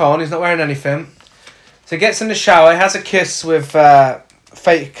nothing on. He's not wearing anything. So he gets in the shower. He has a kiss with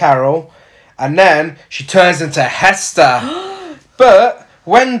fake Carol. And then she turns into Hester. But...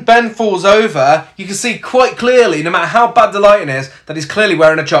 when Ben falls over, you can see quite clearly, no matter how bad the lighting is, that he's clearly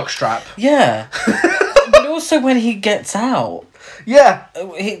wearing a jockstrap. Yeah. But also when he gets out, Yeah.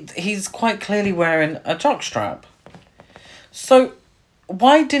 he's quite clearly wearing a jockstrap. So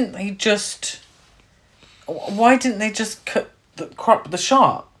why didn't they just crop the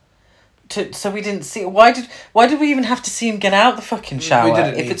shot? So we didn't see... Why did we even have to see him get out the fucking shower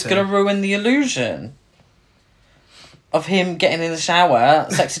if it's going to ruin the illusion of him getting in the shower,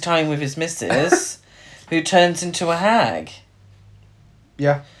 sexy time with his missus, who turns into a hag?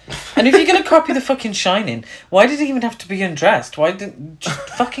 Yeah. And if you're going to copy The fucking Shining, why did he even have to be undressed? Why didn't just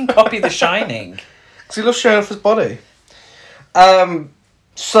fucking copy The Shining? Because he loves showing off his body.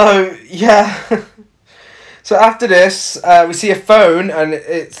 So, yeah. So after this, we see a phone, and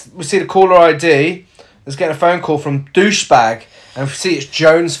we see the caller ID. It's getting a phone call from Douchebag. And we see it's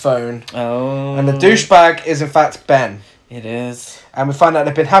Joan's phone. Oh. And the douchebag is in fact Ben. It is. And we find out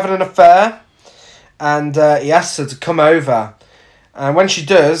they've been having an affair. And he asks her to come over. And when she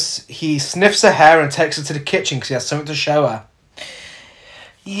does, he sniffs her hair and takes her to the kitchen because he has something to show her.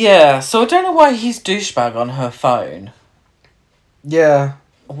 Yeah, so I don't know why he's douchebag on her phone. Yeah.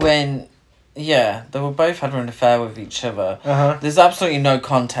 When, yeah, they were both having an affair with each other. Uh-huh. There's absolutely no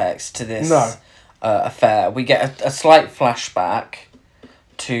context to this. No. Affair. We get a slight flashback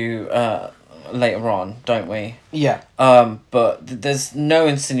to later on, don't we? Yeah. But there's no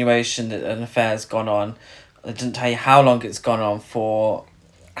insinuation that an affair's gone on. It doesn't tell you how long it's gone on for,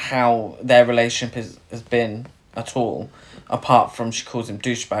 how their relationship has been at all, apart from she calls him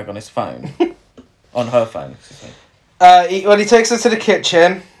douchebag on his phone. On her phone, excuse me. He takes her to the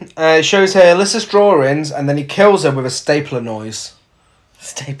kitchen, shows her Alyssa's drawings, and then he kills her with a stapler noise.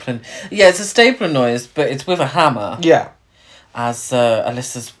 Stapling. Yeah, it's a stapler noise, but it's with a hammer. Yeah. As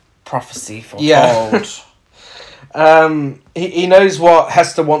Alyssa's prophecy foretold. He knows what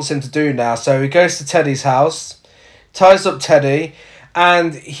Hester wants him to do now, so he goes to Teddy's house, ties up Teddy,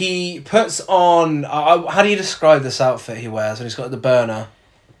 and he puts on... how do you describe this outfit he wears when he's got the burner?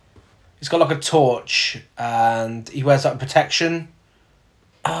 He's got like a torch, and he wears like protection.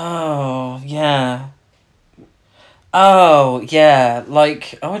 Oh, yeah. Oh, yeah.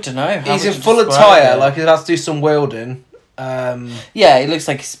 Like, I don't know. He's in full attire, like he's about to do some wielding. Yeah, he looks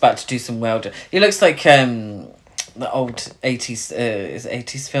like he's about to do some welding. He looks like the old 80s, is it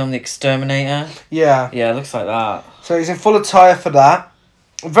 80s film, The Exterminator? Yeah. Yeah, it looks like that. So he's in full attire for that.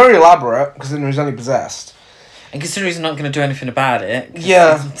 Very elaborate, because he's only possessed. And considering he's not going to do anything about it,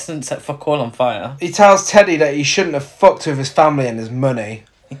 yeah, he doesn't set fuck all on fire. He tells Teddy that he shouldn't have fucked with his family and his money.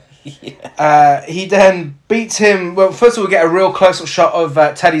 Yeah. He then beats him. Well, first of all, we get a real close-up shot of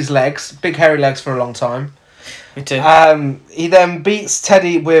Teddy's legs, big hairy legs for a long time. Me too. He then beats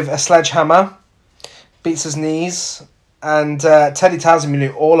Teddy with a sledgehammer, beats his knees, and Teddy tells him he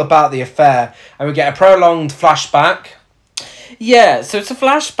knew all about the affair, and we get a prolonged flashback. Yeah, so it's a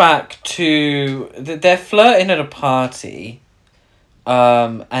flashback to... They're flirting at a party,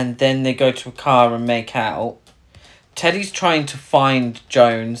 and then they go to a car and make out. Teddy's trying to find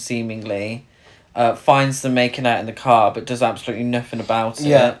Joan, seemingly. Finds them making out in the car, but does absolutely nothing about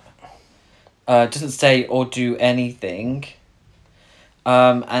it. Doesn't say or do anything.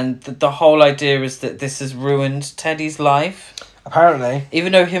 And the whole idea is that this has ruined Teddy's life. Apparently.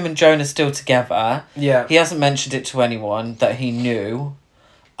 Even though him and Joan are still together. Yeah. He hasn't mentioned it to anyone that he knew.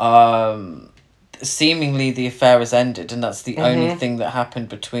 Seemingly the affair has ended, and that's the only thing that happened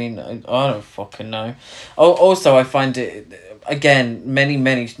between... I don't fucking know. Oh, also, I find it... Again,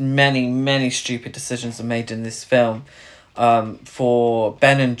 many stupid decisions are made in this film. For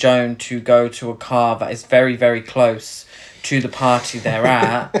Ben and Joan to go to a car that is very, very close to the party they're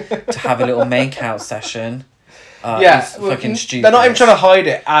at to have a little make-out session. Fucking stupid. They're not even trying to hide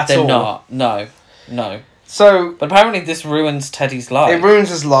it at all. They're not. No. So, but apparently this ruins Teddy's life. It ruins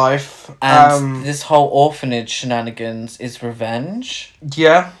his life. And this whole orphanage shenanigans is revenge.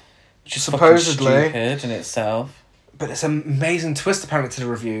 Yeah. Which is supposedly stupid in itself. But it's an amazing twist apparently to the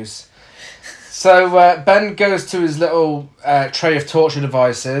reviews. So Ben goes to his little tray of torture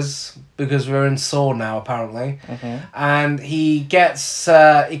devices, because we're in Saw now apparently, and he gets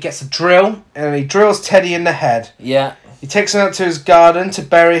a drill and he drills Teddy in the head. Yeah. He takes him out to his garden to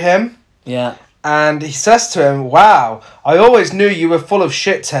bury him. Yeah. And he says to him, "Wow, I always knew you were full of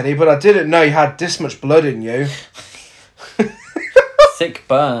shit, Teddy, but I didn't know you had this much blood in you." Sick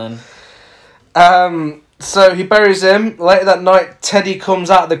burn. So he buries him. Later that night, Teddy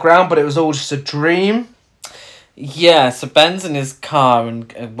comes out of the ground, but it was all just a dream. Yeah, so Ben's in his car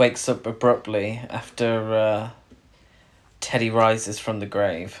and wakes up abruptly after Teddy rises from the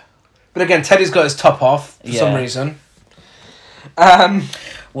grave. But again, Teddy's got his top off for some reason.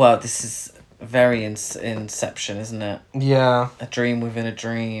 Well, this is very Inception, isn't it? Yeah. A dream within a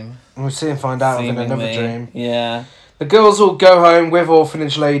dream. We'll see and find out within another dream. Yeah. The girls all go home with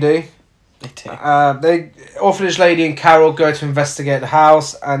Orphanage Lady. They do. Orphanage Lady and Carol go to investigate the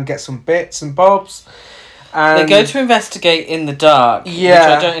house and get some bits and bobs. And they go to investigate in the dark.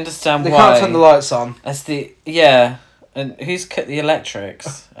 Yeah. Which I don't understand why. They can't turn the lights on. And who's cut the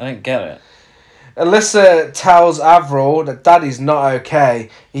electrics? I don't get it. Alyssa tells Avril that Daddy's not okay.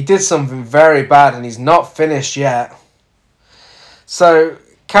 He did something very bad and he's not finished yet. So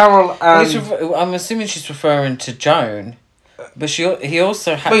Carol and... I'm assuming she's referring to Joan. But he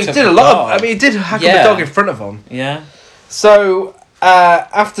also had he did a lot of... he did hack up the dog in front of him. Yeah. So,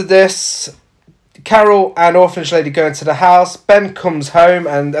 after this, Carol and Orphanage Lady go into the house. Ben comes home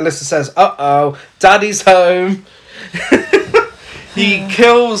and Alyssa says, "Uh-oh, Daddy's home." He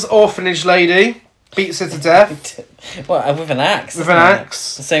kills Orphanage Lady, beats her to death. Well, with an axe. With an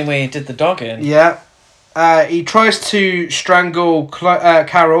axe. The same way he did the dog in. Yeah. He tries to strangle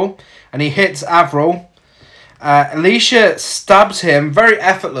Carol and he hits Avril. Alicia stabs him very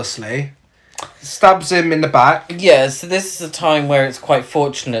effortlessly. Stabs him in the back. Yeah, so this is a time where it's quite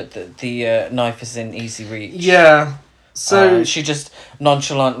fortunate that the knife is in easy reach. Yeah. So she just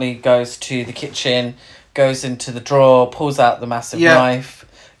nonchalantly goes to the kitchen, goes into the drawer, pulls out the massive knife.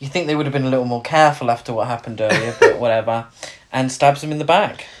 You think they would have been a little more careful after what happened earlier, but whatever. And stabs him in the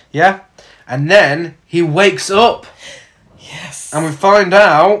back. Yeah. And then he wakes up. Yes. And we find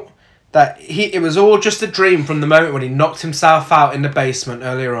out that it was all just a dream from the moment when he knocked himself out in the basement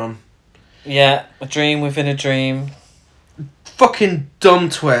earlier on. Yeah, a dream within a dream. Fucking dumb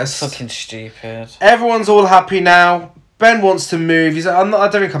twist. Fucking stupid. Everyone's all happy now. Ben wants to move. He's like, I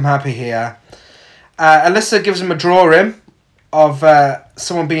don't think I'm happy here. Alyssa gives him a drawing of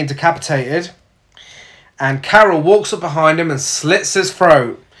someone being decapitated. And Carol walks up behind him and slits his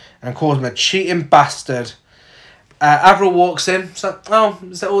throat and calls him a cheating bastard. Avril walks in. It's like, oh,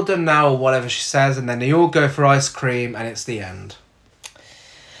 is it all done now or whatever she says? And then they all go for ice cream and it's the end.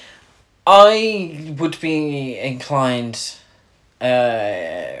 I would be inclined,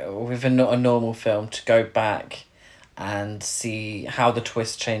 with a normal film, to go back and see how the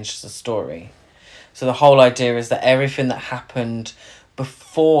twist changed the story. So the whole idea is that everything that happened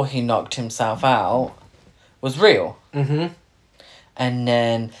before he knocked himself out was real. Mm-hmm. And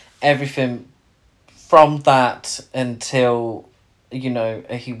then everything from that until,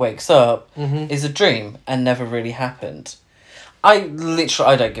 he wakes up is a dream and never really happened. I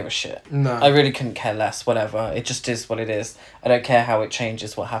don't give a shit. No. I really couldn't care less, whatever. It just is what it is. I don't care how it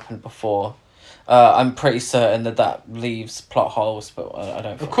changes what happened before. I'm pretty certain that leaves plot holes, but I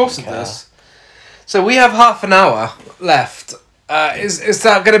don't. Of course it does. So we have half an hour left. Is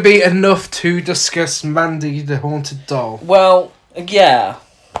that going to be enough to discuss Mandy the Haunted Doll? Well, yeah.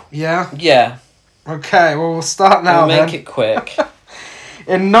 Yeah? Yeah. Okay, well, we'll start now We'll then. make it quick.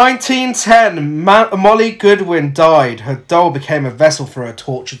 In 1910, Molly Goodwin died. Her doll became a vessel for her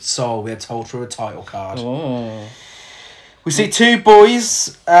tortured soul, we are told through a title card. Ooh. We see two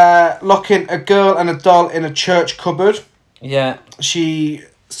boys locking a girl and a doll in a church cupboard. Yeah. She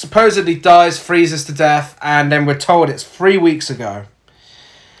supposedly dies, freezes to death, and then we're told it's 3 weeks ago.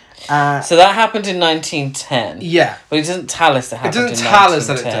 So that happened in 1910. Yeah. But it doesn't tell us that It happened doesn't in tell us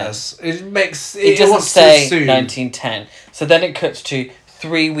that 1910. it does. It makes... It doesn't wants to say assume. 1910. So then it cuts to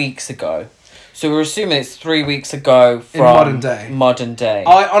 3 weeks ago. So we're assuming it's 3 weeks ago from... modern day. Modern day.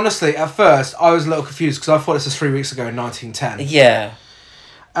 I honestly, at first, I was a little confused because I thought this was 3 weeks ago in 1910. Yeah.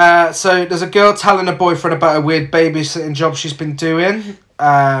 So there's a girl telling her boyfriend about a weird babysitting job she's been doing.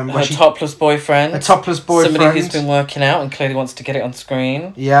 Her topless boyfriend. A topless boyfriend. Somebody who's been working out and clearly wants to get it on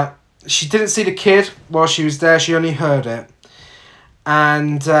screen. Yeah. She didn't see the kid while she was there. She only heard it.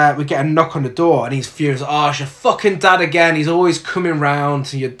 And we get a knock on the door and he's furious. Oh, it's your fucking dad again. He's always coming round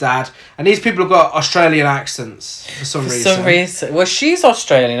to your dad. And these people have got Australian accents for some reason. Well, she's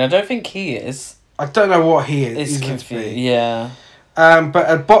Australian. I don't think he is. I don't know what he is. It's he's meant to be. confused. Yeah. But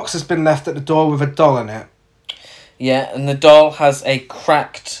a box has been left at the door with a doll in it. Yeah, and the doll has a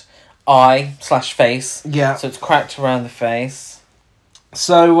cracked eye/face. Yeah. So it's cracked around the face.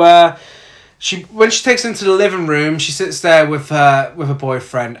 So when she takes him to the living room, she sits there with her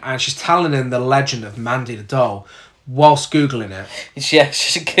boyfriend and she's telling him the legend of Mandy the doll whilst Googling it. Yeah,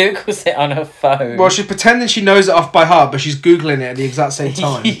 she Googles it on her phone. Well, she's pretending she knows it off by heart, but she's Googling it at the exact same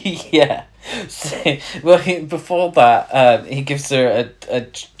time. Yeah. So, before that, he gives her a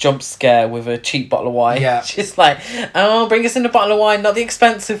jump scare with a cheap bottle of wine. Yeah. She's like, oh, bring us in a bottle of wine, not the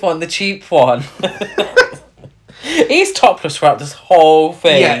expensive one, the cheap one. He's topless throughout this whole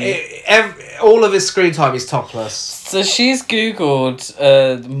thing. Yeah, all of his screen time is topless. So she's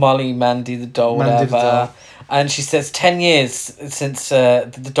Googled Molly, Mandy the doll, Mandy the whatever. doll. And she says 10 years since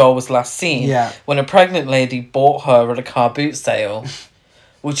the doll was last seen. Yeah. When a pregnant lady bought her at a car boot sale.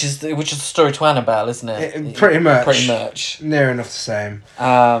 Which is the story to Annabelle, isn't it? Pretty much. Pretty much. Near enough the same.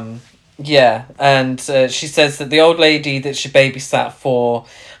 Yeah, and she says that the old lady that she babysat for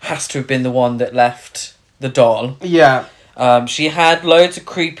has to have been the one that left the doll. Yeah. She had loads of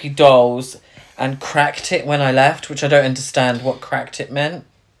creepy dolls and cracked it when I left, which I don't understand what cracked it meant.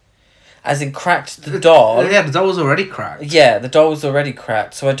 As in cracked the doll. Yeah, the doll was already cracked. Yeah, the doll was already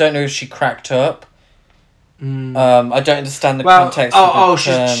cracked, so I don't know if she cracked up. I don't understand the context of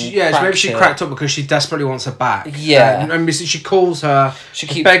the term maybe she cracked up because she desperately wants her back. Yeah. And she calls her, She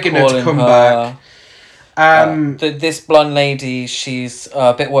keeps begging her to calling come her. back. This blonde lady, she's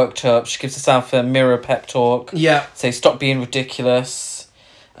a bit worked up. She gives herself a mirror pep talk. Yeah. Say, stop being ridiculous.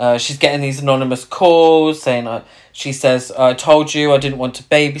 She's getting these anonymous calls saying, she says, I told you I didn't want to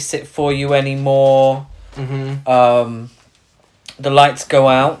babysit for you anymore. Mm-hmm. The lights go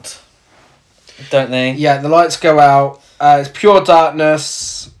out, don't they? Yeah, the lights go out. It's pure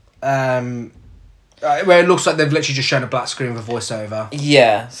darkness. Where it looks like they've literally just shown a black screen with a voiceover.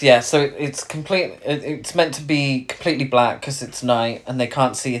 Yeah. So it's complete. It's meant to be completely black because it's night and they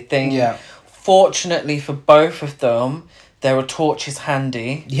can't see a thing. Yeah. Fortunately for both of them, there are torches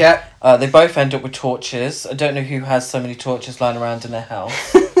handy. Yeah. They both end up with torches. I don't know who has so many torches lying around in their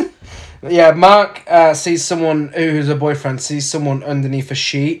house. Yeah, Mark sees someone who's a boyfriend sees someone underneath a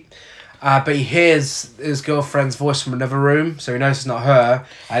sheet. But he hears his girlfriend's voice from another room, so he knows it's not her.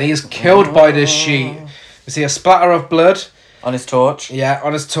 And he is killed by this sheet. You see a splatter of blood. On his torch. Yeah,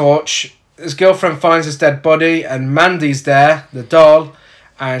 on his torch. His girlfriend finds his dead body, and Mandy's there, the doll,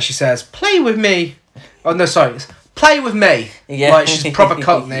 and she says, "Play with me." Oh, no, sorry. It's, "Play with me." Yeah. Like, she's proper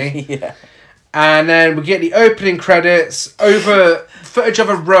Cockney. Yeah. And then we get the opening credits over footage of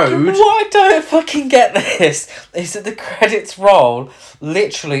a road. What I don't fucking get this is that the credits roll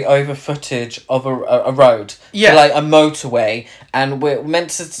literally over footage of a road. Yeah. So like a motorway, and we're meant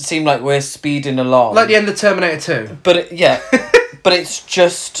to seem like we're speeding along. Like the end of Terminator 2. But but it's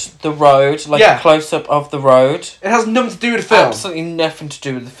just the road, like Yeah. a close-up of the road. It has nothing to do with the film. Absolutely nothing to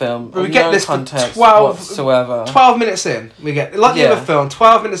do with the film. But we get this for context 12 whatsoever. 12 minutes in, we get... Like the other film,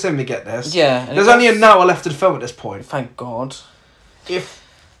 12 minutes in, we get this. Yeah. and There's only an hour left of the film at this point. Thank God. If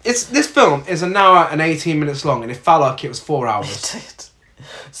this film is an hour and 18 minutes long, and it felt like it was 4 hours. It did.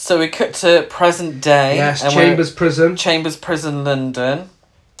 So we cut to present day. Yes, and Chambers Prison. Chambers Prison, London.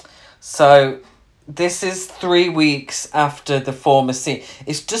 So this is 3 weeks after the former scene.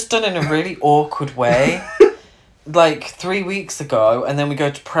 It's just done in a really awkward way. Like 3 weeks ago, and then we go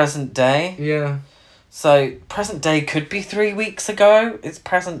to present day. Yeah. So present day could be 3 weeks ago. It's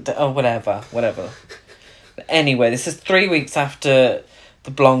present day. Oh, whatever. But anyway, this is 3 weeks after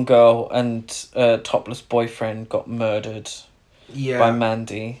the blonde girl and topless boyfriend got murdered Yeah. by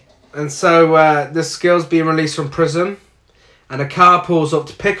Mandy. And so this girl's being released from prison, and a car pulls up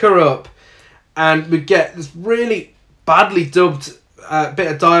to pick her up, and we get this really badly dubbed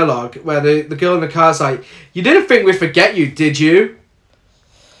bit of dialogue where the girl in the car's like, "You didn't think we'd forget you, did you?"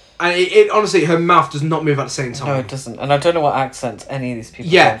 And it honestly, her mouth does not move at the same time. No, it doesn't. And I don't know what accents any of these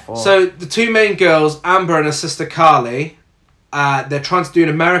people Yeah, go for. so the two main girls, Amber and her sister Carly, they're trying to do an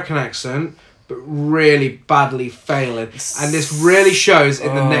American accent, but really badly failing. And this really shows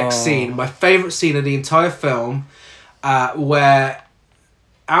in the next scene, my favourite scene of the entire film, where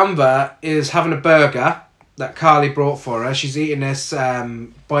Amber is having a burger that Carly brought for her. She's eating this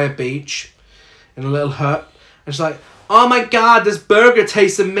by a beach in a little hut. And she's like, "Oh my God, this burger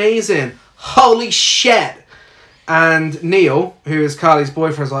tastes amazing. Holy shit." And Neil, who is Carly's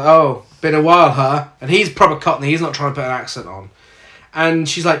boyfriend, is like, "Oh, been a while, huh?" And he's proper Cockney. He's not trying to put an accent on. And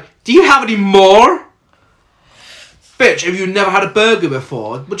she's like, "Do you have any more?" Bitch, have you never had a burger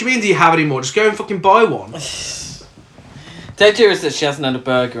before? What do you mean, do you have any more? Just go and fucking buy one. The idea is that she hasn't had a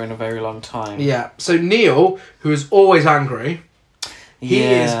burger in a very long time. Yeah. So Neil, who is always angry, he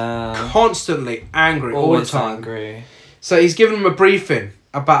is constantly angry all the Always time. angry. So he's given him a briefing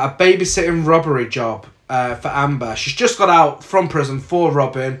about a babysitting robbery job for Amber. She's just got out from prison for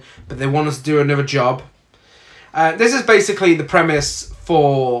robbing, but they want us to do another job. This is basically the premise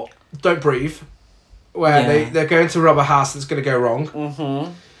for Don't Breathe, where they're going to rob a house that's going to go wrong.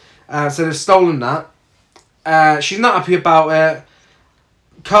 Mm-hmm. So they've stolen that. She's not happy about it.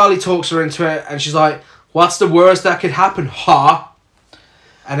 Carly talks her into it, and she's like, "What's the worst that could happen, huh?"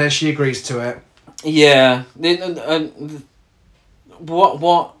 And then she agrees to it. Yeah.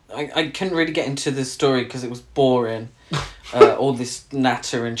 What I couldn't really get into this story because it was boring. All this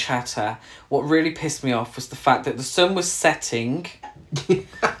natter and chatter. What really pissed me off was the fact that the sun was setting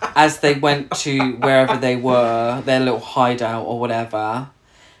as they went to wherever they were, their little hideout or whatever.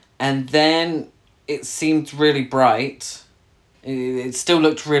 And then it seemed really bright. It still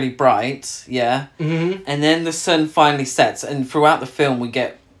looked really bright, yeah. Mm-hmm. And then the sun finally sets, and throughout the film we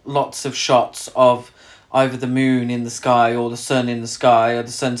get lots of shots of either the moon in the sky or the sun in the sky or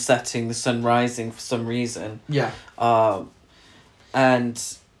the sun setting, the sun rising for some reason. Yeah. And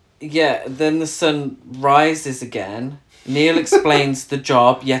yeah, then the sun rises again. Neil explains the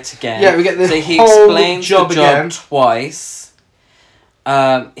job yet again. Yeah, we get this so he whole explains job the job again. twice.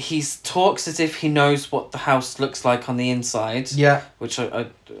 He talks as if he knows what the house looks like on the inside. Yeah. Which I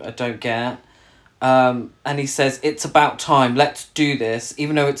don't get. And he says, "It's about time, let's do this,"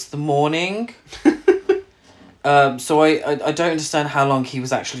 even though it's the morning. So I don't understand how long he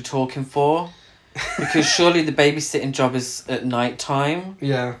was actually talking for. Because surely the babysitting job is at night time.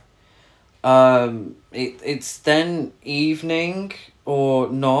 Yeah. It's then evening or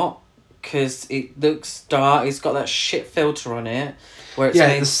not, because it looks dark. It's got that shit filter on it, where it's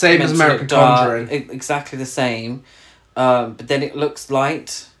the same as meant to American look dark. Conjuring. Exactly the same, but then it looks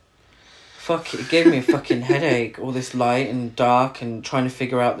light. Fuck it gave me a fucking headache. All this light and dark and trying to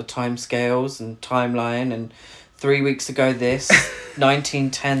figure out the time scales and timeline and 3 weeks ago this,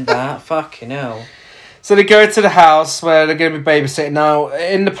 1910 that. Fucking hell. So they go to the house where they're going to be babysitting. Now,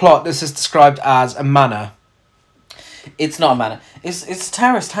 in the plot, this is described as a manor. It's not a manor. It's a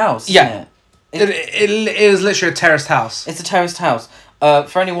terraced house, Yeah. isn't it? It is literally a terraced house. It's a terraced house.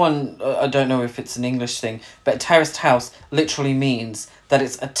 For anyone, I don't know if it's an English thing, but a terraced house literally means that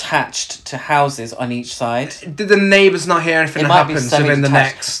it's attached to houses on each side. Did the neighbours not hear anything It that might be happens within the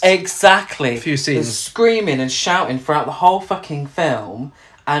semi-detached. next Exactly. few They're scenes? screaming and shouting throughout the whole fucking film,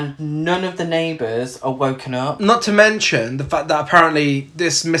 and none of the neighbours are woken up. Not to mention the fact that apparently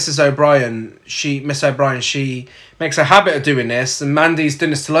this Miss O'Brien, she makes a habit of doing this, and Mandy's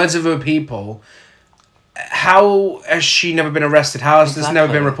done this to loads of other people. How has she never been arrested? How has this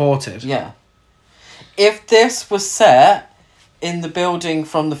never been reported? Yeah. If this was set in the building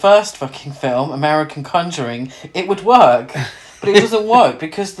from the first fucking film, American Conjuring, it would work. But it doesn't work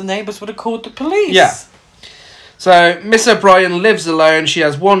because the neighbours would have called the police. Yeah. So Miss O'Brien lives alone. She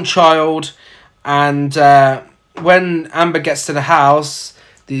has one child, and when Amber gets to the house,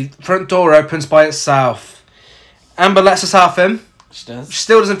 the front door opens by itself. Amber lets herself in. She does. She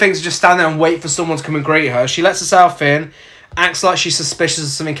still doesn't think to just stand there and wait for someone to come and greet her. She lets herself in, acts like she's suspicious of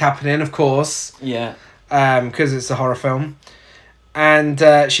something happening, of course. Yeah. Because it's a horror film. And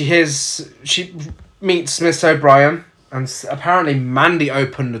she meets Miss O'Brien, and apparently Mandy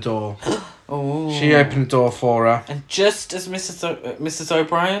opened the door. Oh. She opened the door for her. And just as Mrs.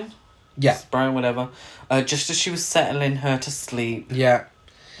 O'Brien? Yeah. Mrs. Bryan, whatever. Just as she was settling her to sleep. Yeah.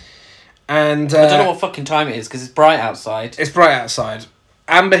 And I don't know what fucking time it is because it's bright outside. It's bright outside.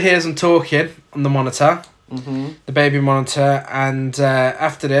 Amber hears them talking on the monitor, the baby monitor, and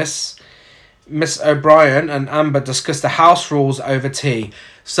after this, Miss O'Brien and Amber discuss the house rules over tea.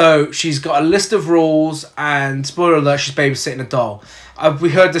 So she's got a list of rules, and spoiler alert, she's babysitting a doll. Have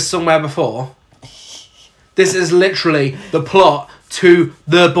we heard this somewhere before? This is literally the plot to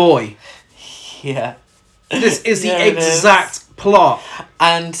The Boy. Yeah. This is the Yeah, it exact plot.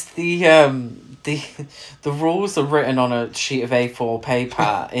 And the rules are written on a sheet of A4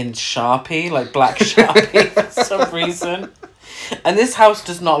 paper in Sharpie, like black Sharpie for some reason. And this house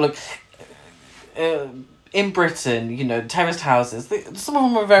does not look... in Britain, you know, terraced houses, some of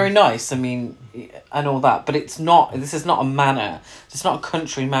them are very nice, I mean, and all that, but this is not a manor. It's not a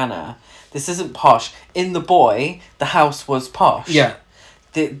country manor. This isn't posh. In The Boy, the house was posh. Yeah.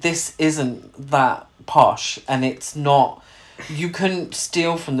 This isn't that posh, and it's not... You couldn't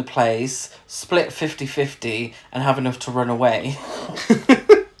steal from the place, split 50-50, and have enough to run away.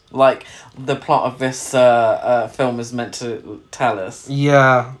 Like the plot of this film is meant to tell us.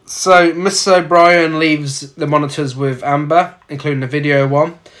 Yeah. So Miss O'Brien leaves the monitors with Amber, including the video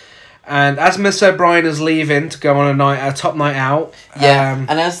one. And as Miss O'Brien is leaving to go on a top night out... Yeah,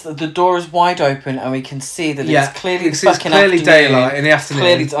 and as the door is wide open and we can see that it's clearly it's clearly daylight in the afternoon.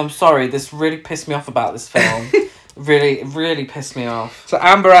 Clearly, I'm sorry, this really pissed me off about this film. really pissed me off. So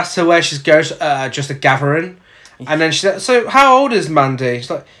Amber asks her where she's going, just a gathering. And then she said, so how old is Mandy? She's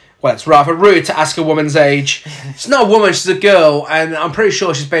like, well, it's rather rude to ask a woman's age. She's not a woman, she's a girl, and I'm pretty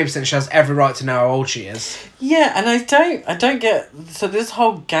sure she's babysitting. She has every right to know how old she is. Yeah, and I don't get... So this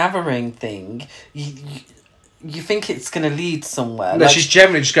whole gathering thing, you think it's going to lead somewhere. No, like, she's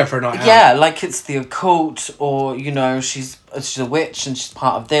generally just going for a night out. Yeah, like it's the occult, or, you know, she's a witch and she's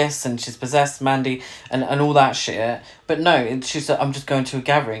part of this and she's possessed Mandy and all that shit. But no, she's I'm just going to a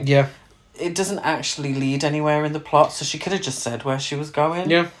gathering. Yeah. It doesn't actually lead anywhere in the plot, so she could have just said where she was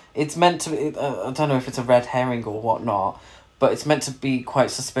going. Yeah. It's meant to be... I don't know if it's a red herring or whatnot, but it's meant to be quite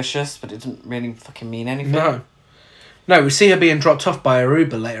suspicious, but it doesn't really fucking mean anything. No, we see her being dropped off by her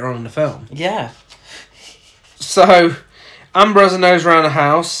Uber later on in the film. Yeah. So, Amber has a nose around the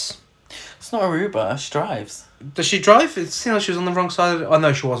house. It's not a Uber, she drives. Does she drive? It seems like she was on the wrong side of it. Oh,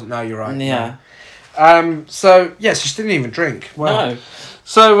 no, she wasn't. No, you're right. Yeah. No. So, yes, she didn't even drink. Wow. No.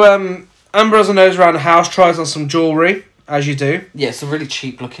 So, Amber has a nose around the house, tries on some jewellery, as you do. Yeah, some really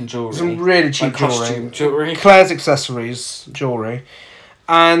cheap looking jewellery. Some really cheap like costume jewellery. Claire's Accessories jewellery.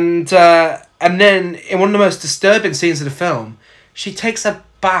 And then, in one of the most disturbing scenes of the film, she takes a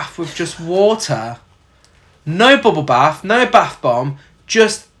bath with just water. No bubble bath, no bath bomb,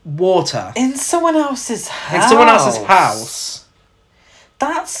 just water. In someone else's house. In someone else's house.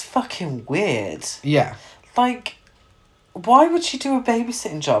 That's fucking weird. Yeah. Like, why would she do a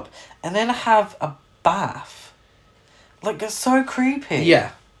babysitting job and then have a bath? Like, that's so creepy.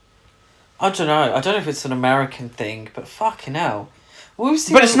 Yeah. I don't know. I don't know if it's an American thing, but fucking hell. But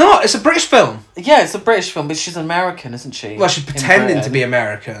it's not. It's a British film. Yeah, it's a British film, but she's American, isn't she? Well, she's pretending to be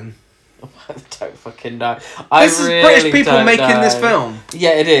American. I don't fucking know. This is British people making this film.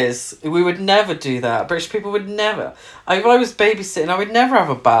 Yeah, it is. We would never do that. British people would never. If I was babysitting, I would never have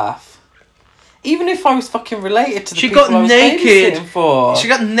a bath. Even if I was fucking related to the people I was babysitting for. She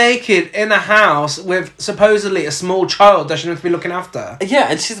got naked in a house with supposedly a small child that she needs to be looking after. Yeah,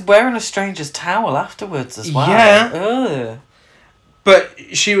 and she's wearing a stranger's towel afterwards as well. Yeah. Ugh. But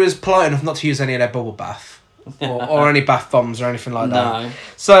she was polite enough not to use any of their bubble bath. Or any bath bombs or anything like that. No.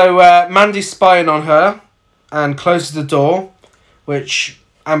 So Mandy's spying on her and closes the door, which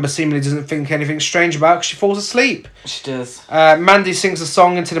Amber seemingly doesn't think anything strange about because she falls asleep. She does. Mandy sings a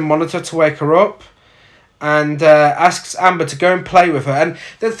song into the monitor to wake her up and asks Amber to go and play with her. And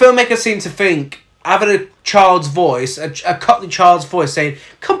the filmmaker seemed to think having a child's voice, a Cockney child's voice saying,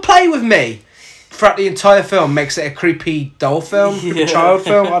 "Come play with me," throughout the entire film makes it a creepy doll film, Yeah. child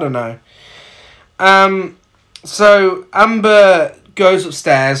film, I don't know. So Amber goes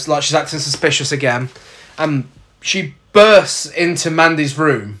upstairs like she's acting suspicious again, and she bursts into Mandy's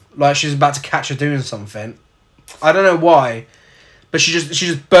room like she's about to catch her doing something. I don't know why, but she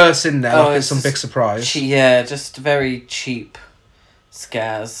just bursts in there like it's some big surprise. Just very cheap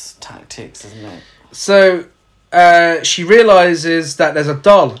scares tactics, isn't it? So she realises that there's a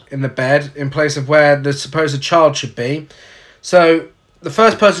doll in the bed in place of where the supposed child should be. So the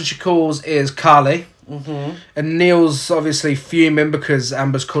first person she calls is Carly. Mm-hmm. And Neil's obviously fuming because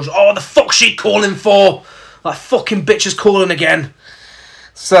Amber's calls. Oh, what the fuck's she calling for? That fucking bitch is calling again.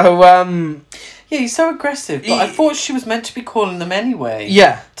 So, Yeah, he's so aggressive. But I thought she was meant to be calling them anyway.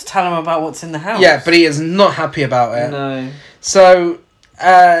 Yeah. To tell him about what's in the house. Yeah, but he is not happy about it. No. So,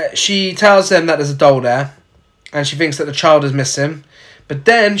 she tells them that there's a doll there. And she thinks that the child is missing. But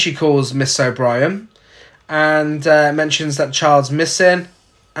then she calls Miss O'Brien. And mentions that the child's missing.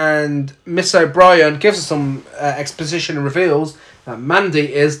 And Miss O'Brien gives us some exposition and reveals that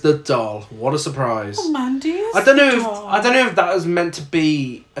Mandy is the doll. What a surprise! Oh, Mandy is I don't know the if that was meant to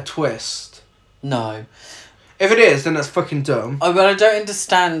be a twist. No. If it is, then that's fucking dumb. Oh, but I don't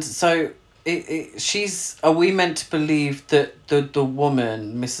understand. So, she's. Are we meant to believe that the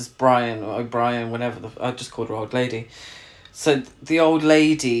woman, Mrs. Bryan or O'Brien, whatever I just called her old lady. So the old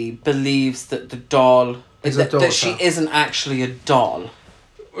lady believes that the doll Is a that she daughter. isn't actually a doll.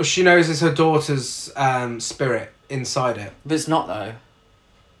 Well, she knows it's her daughter's spirit inside it. But it's not though.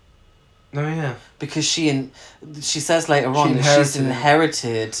 No, yeah. Because she says later on that she's inherited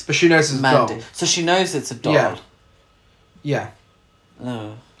it. inherited But she knows it's a Mandy. doll. So she knows it's a doll. Yeah. Yeah.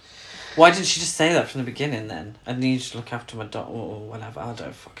 Oh. Why didn't she just say that from the beginning then? I need to look after my doll or whatever. I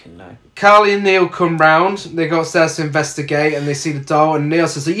don't fucking know. Carly and Neil come round. They go upstairs to investigate and they see the doll. And Neil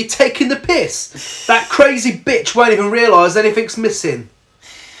says, "Are you taking the piss? That crazy bitch won't even realise anything's missing."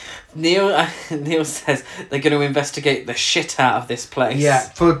 Neil says they're going to investigate the shit out of this place. Yeah,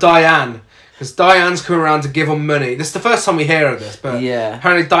 for Diane. Because Diane's come around to give them money. This is the first time we hear of this, but Yeah.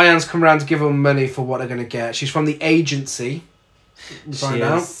 apparently Diane's come around to give them money for what they're going to get. She's from the agency. We She find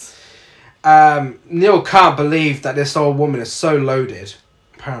out. is. Neil can't believe that this old woman is so loaded,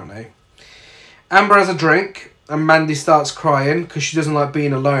 apparently. Amber has a drink, and Mandy starts crying because she doesn't like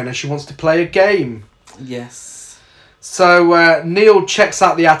being alone and she wants to play a game. Yes. So Neil checks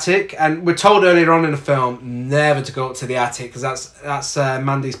out the attic, and we're told earlier on in the film never to go up to the attic because that's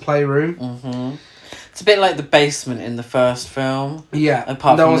Mandy's playroom. Mm-hmm. It's a bit like the basement in the first film. Yeah,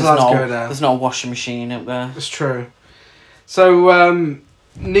 Apart no from one's allowed to go there. there's not a washing machine up there. It's true. So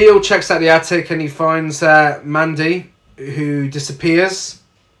Neil checks out the attic and he finds Mandy, who disappears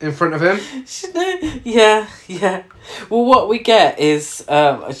in front of him. Yeah. Well, what we get is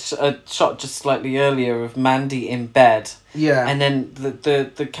a shot just slightly earlier of Mandy in bed. Yeah. And then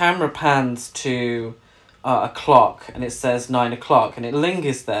the camera pans to a clock and it says 9 o'clock and it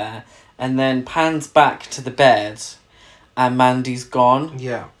lingers there and then pans back to the bed and Mandy's gone.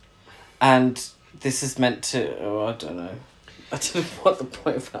 Yeah. And this is meant to... Oh, I don't know. I don't know what the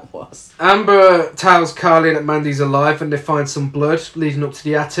point of that was. Amber tells Carly that Mandy's alive and they find some blood leading up to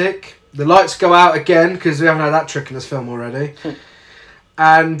the attic. The lights go out again because we haven't had that trick in this film already.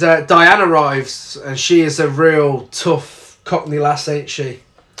 And Diane arrives and she is a real tough Cockney lass, ain't she?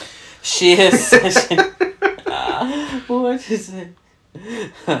 She is... What is it?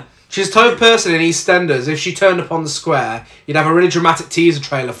 She's the type of person in EastEnders, if she turned up on the square, you'd have a really dramatic teaser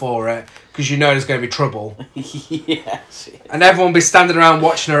trailer for it because you know there's going to be trouble. Yeah, she is. And everyone will be standing around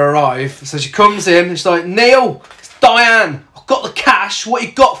watching her arrive. So she comes in and she's like, "Neil, it's Diane. I've got the cash. What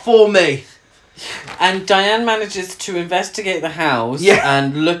you got for me?" And Diane manages to investigate the house Yeah.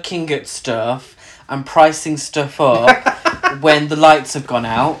 and looking at stuff and pricing stuff up when the lights have gone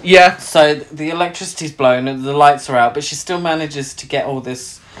out. Yeah. So the electricity's blown and the lights are out, but she still manages to get all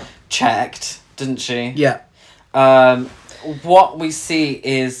this checked, didn't she? Yeah. What we see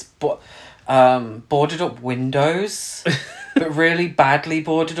is boarded up windows, but really badly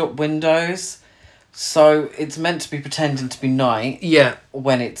boarded up windows. So it's meant to be pretending to be night Yeah.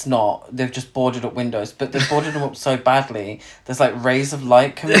 when it's not. They've just boarded up windows, but they've boarded them up so badly, there's like rays of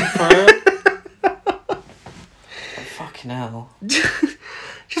light coming through. Fucking hell.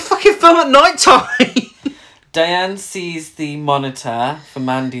 Just fucking film at night time. Diane sees the monitor for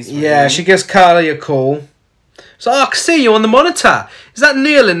Mandy's room. Yeah, she gives Carly a call. So, I can see you on the monitor. Is that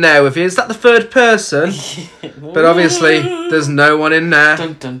Neil in there with you? Is that the third person? But obviously, there's no one in there.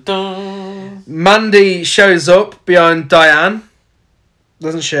 Dun, dun, dun. Mandy shows up behind Diane.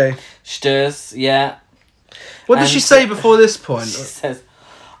 Doesn't she? She does, yeah. What did she say before this point? She says,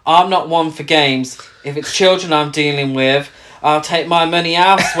 I'm not one for games. If it's children I'm dealing with, I'll take my money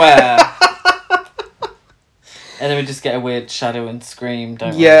elsewhere. And then we just get a weird shadow and scream,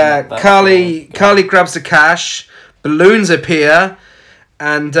 don't we? Yeah, That's Carly grabs the cash, balloons appear,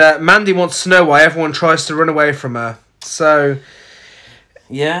 and Mandy wants to know why everyone tries to run away from her. So,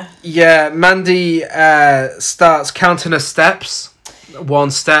 yeah, Mandy starts counting her steps.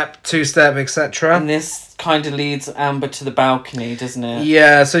 1 step, 2 step, etc. and this kind of leads Amber to the balcony, doesn't it?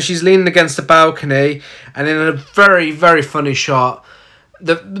 Yeah, so she's leaning against the balcony, and in a very, very funny shot,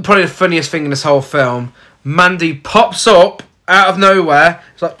 probably the funniest thing in this whole film, Mandy pops up out of nowhere.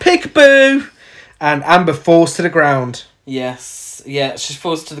 It's like, peekaboo! And Amber falls to the ground. Yes, yeah, she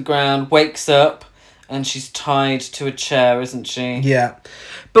falls to the ground, wakes up, and she's tied to a chair, isn't she? Yeah.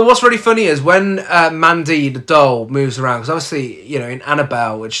 But what's really funny is when Mandy, the doll, moves around, because obviously, you know, in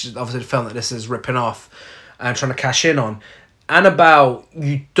Annabelle, which is obviously the film that this is ripping off and trying to cash in on, Annabelle,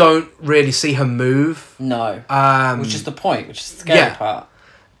 you don't really see her move. No. Which is the point, which is the scary part.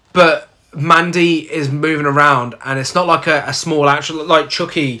 But Mandy is moving around, and it's not like a small action, like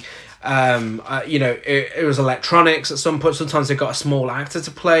Chucky. You know, it was electronics at some point. Sometimes they got a small actor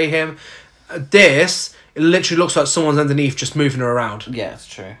to play him. This, it literally looks like someone's underneath just moving her around. Yeah, it's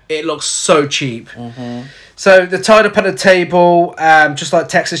true. It looks so cheap. Mm-hmm. So they're tied up at a table, just like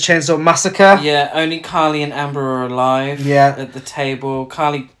Texas Chainsaw Massacre. Yeah, only Carly and Amber are alive. Yeah. At the table.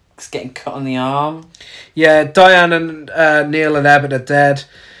 Carly's getting cut on the arm. Yeah, Diane and Neil and Abbott are dead.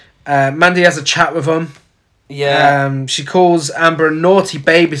 Mandy has a chat with them. Yeah. She calls Amber a naughty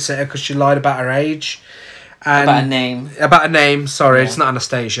babysitter because she lied about her age. And about a name. About a name, sorry, it's not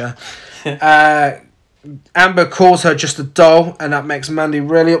Anastasia. Amber calls her just a doll, and that makes Mandy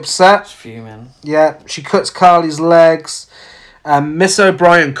really upset. She's fuming. Yeah, she cuts Carly's legs. Miss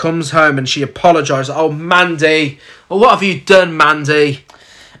O'Brien comes home and she apologises. Oh, Mandy, well, what have you done, Mandy?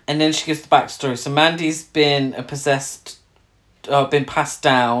 And then she gives the backstory. So Mandy's been been passed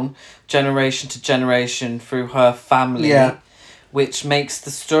down generation to generation through her family, which makes the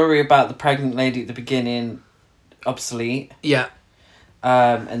story about the pregnant lady at the beginning obsolete. Yeah.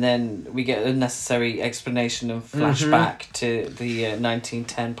 And then we get a necessary explanation and flashback to the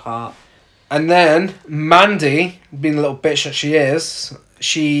 1910 part. And then Mandy, being the little bitch that she is,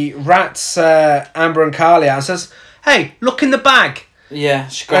 she rats Amber and Carly out and says, "Hey, look in the bag." Yeah,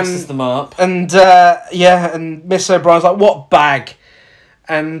 she grasses them up. And and Miss O'Brien's like, "What bag?"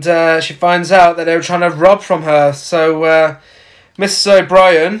 And she finds out that they were trying to rob from her. So Mrs.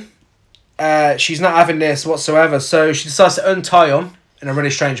 O'Brien, she's not having this whatsoever. So she decides to untie them in a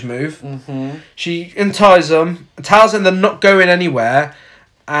really strange move. Mm-hmm. She unties them, tells them they're not going anywhere.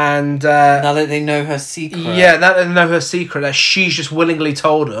 And now that they know her secret. Yeah, now that they know her secret, that she's just willingly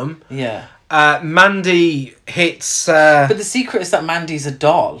told them. Yeah. Mandy hits... but the secret is that Mandy's a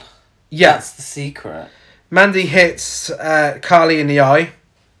doll. Yeah. That's the secret. Mandy hits Carly in the eye.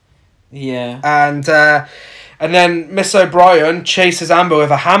 Yeah. And then Miss O'Brien chases Amber with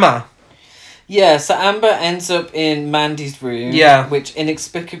a hammer. Yeah, so Amber ends up in Mandy's room, which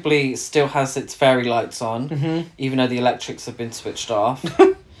inexplicably still has its fairy lights on, even though the electrics have been switched off.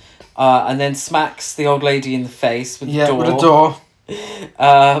 And then smacks the old lady in the face with the door. With the door.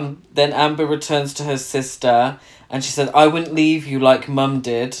 Then Amber returns to her sister, and she said, "I wouldn't leave you like Mum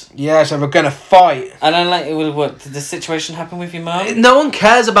did." Yeah, so we're gonna fight. And I'm like, what, did the situation happen with your mum? No one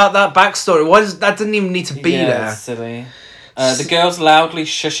cares about that backstory. That didn't even need to be there. It's silly. The girls loudly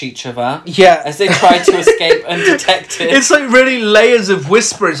shush each other. Yeah. As they try to escape undetected. It's like really layers of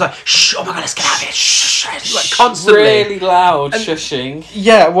whispering. It's like, shh, oh my god, let's get out of here. Shh, like constantly. Really loud shushing.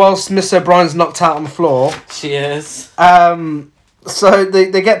 Yeah, whilst Miss O'Brien's knocked out on the floor. She is. So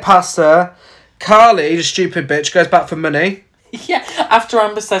they get past her. Carly, the stupid bitch, goes back for money. Yeah, after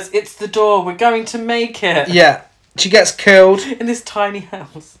Amber says, "It's the door, we're going to make it." Yeah. She gets killed. In this tiny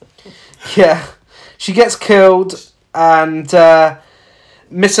house. Yeah. She gets killed. And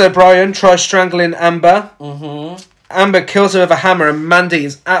Miss O'Brien tries strangling Amber. Mm-hmm. Amber kills her with a hammer, and Mandy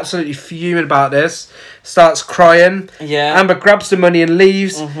is absolutely fuming about this. Starts crying. Yeah. Amber grabs the money and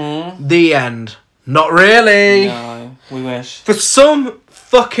leaves. Mm-hmm. The end. Not really. No, we wish. For some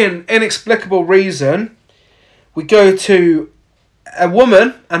fucking inexplicable reason, we go to a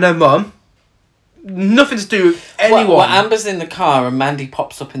woman and her mum. Nothing to do with anyone. Well, Amber's in the car and Mandy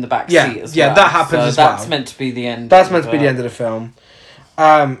pops up in the back seat as well. Yeah, that happens as well. That's meant to be the end. That's meant to be the end of the film.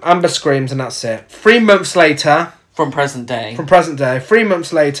 Amber screams and that's it. 3 months later... From present day. 3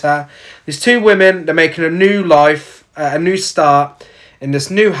 months later, these two women, they're making a new life, a new start in this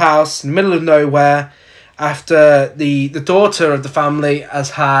new house in the middle of nowhere after the daughter of the family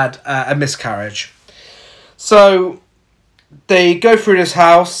has had a miscarriage. So they go through this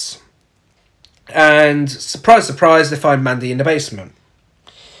house and surprise, surprise, they find Mandy in the basement.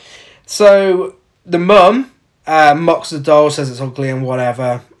 So the mum mocks the doll, says it's ugly and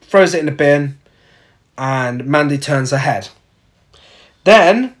whatever, throws it in the bin, and Mandy turns her head.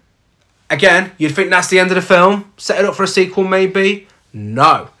 Then, again, you'd think that's the end of the film. Set it up for a sequel, maybe.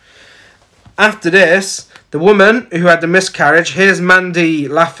 No. After this, the woman who had the miscarriage hears Mandy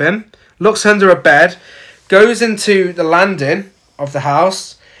laughing, looks under a bed, goes into the landing of the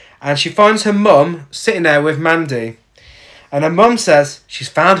house, and she finds her mum sitting there with Mandy. And her mum says she's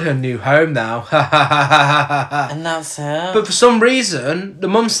found her new home now. And that's it. But for some reason, the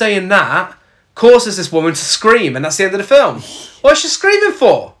mum saying that causes this woman to scream, and that's the end of the film. What is she screaming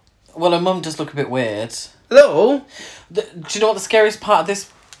for? Well, her mum does look a bit weird. A little. Do you know what the scariest part of this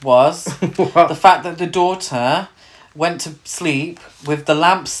was? What? The fact that the daughter went to sleep with the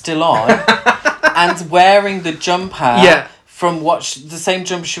lamp still on and wearing the jumper from the same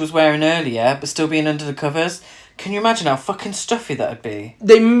jumper she was wearing earlier, but still being under the covers. Can you imagine how fucking stuffy that would be?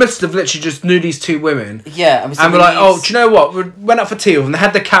 They must have literally just knew these two women. Yeah. And we're like, oh, do you know what? We went out for tea with them. They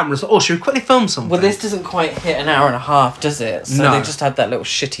had their cameras. Oh, should we quickly film something? Well, this doesn't quite hit an hour and a half, does it? So No. they just had that little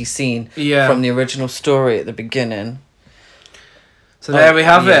shitty scene from the original story at the beginning. So there we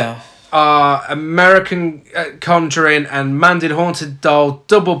have it. Our American Conjuring and Mandy the Haunted Doll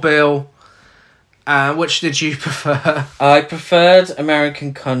double bill. Which did you prefer? I preferred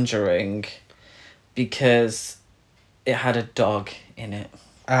American Conjuring because it had a dog in it.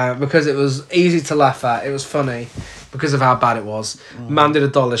 Because it was easy to laugh at. It was funny because of how bad it was. Mandy the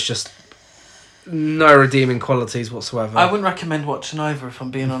Doll is just no redeeming qualities whatsoever. I wouldn't recommend watching either, if I'm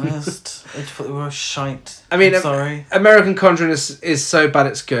being honest. I thought they were shite. I mean, I'm sorry. American Conjuring is so bad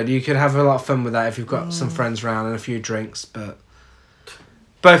it's good. You could have a lot of fun with that if you've got some friends around and a few drinks, but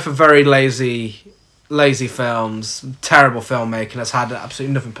both are very lazy films. Terrible filmmaking that's had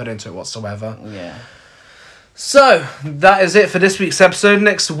absolutely nothing put into it whatsoever. Yeah. So, that is it for this week's episode.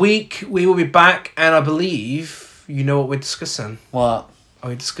 Next week, we will be back, and I believe you know what we're discussing. What? Are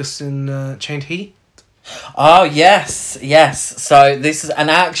we discussing Chained Heat? Oh, yes. So, this is an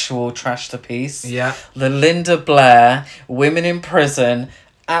actual trash-to-piece. Yeah. The Linda Blair, Women in Prison,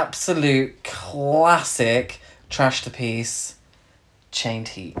 absolute classic trash-to-piece, Chained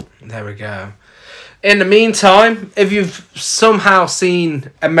Heat. There we go. In the meantime, if you've somehow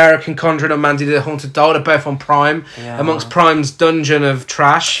seen American Conjuring or Mandy the Haunted Doll, they're both on Prime, amongst Prime's dungeon of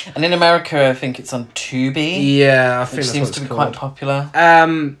trash. And in America, I think it's on Tubi. Yeah, I think which that's seems what it's to be called. quite popular.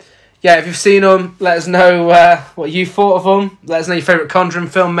 Yeah, if you've seen them, let us know what you thought of them. Let us know your favourite Conjuring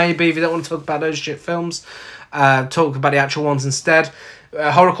film, maybe, if you don't want to talk about those shit films. Talk about the actual ones instead.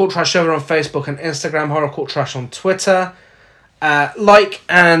 Horror Cult Trash over on Facebook and Instagram, Horror Cult Trash on Twitter. Like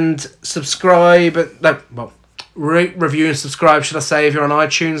and subscribe. Rate, review and subscribe, should I say, if you're on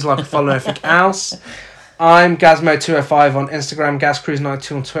iTunes, like and follow everything else. I'm Gazmo205 on Instagram,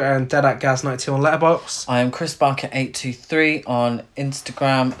 GazCruise92 on Twitter, and DeadAtGaz92 on Letterboxd. I am Chris Barker823 on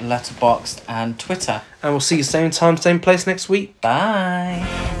Instagram, Letterboxd, and Twitter. And we'll see you same time, same place next week.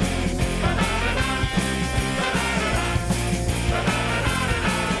 Bye.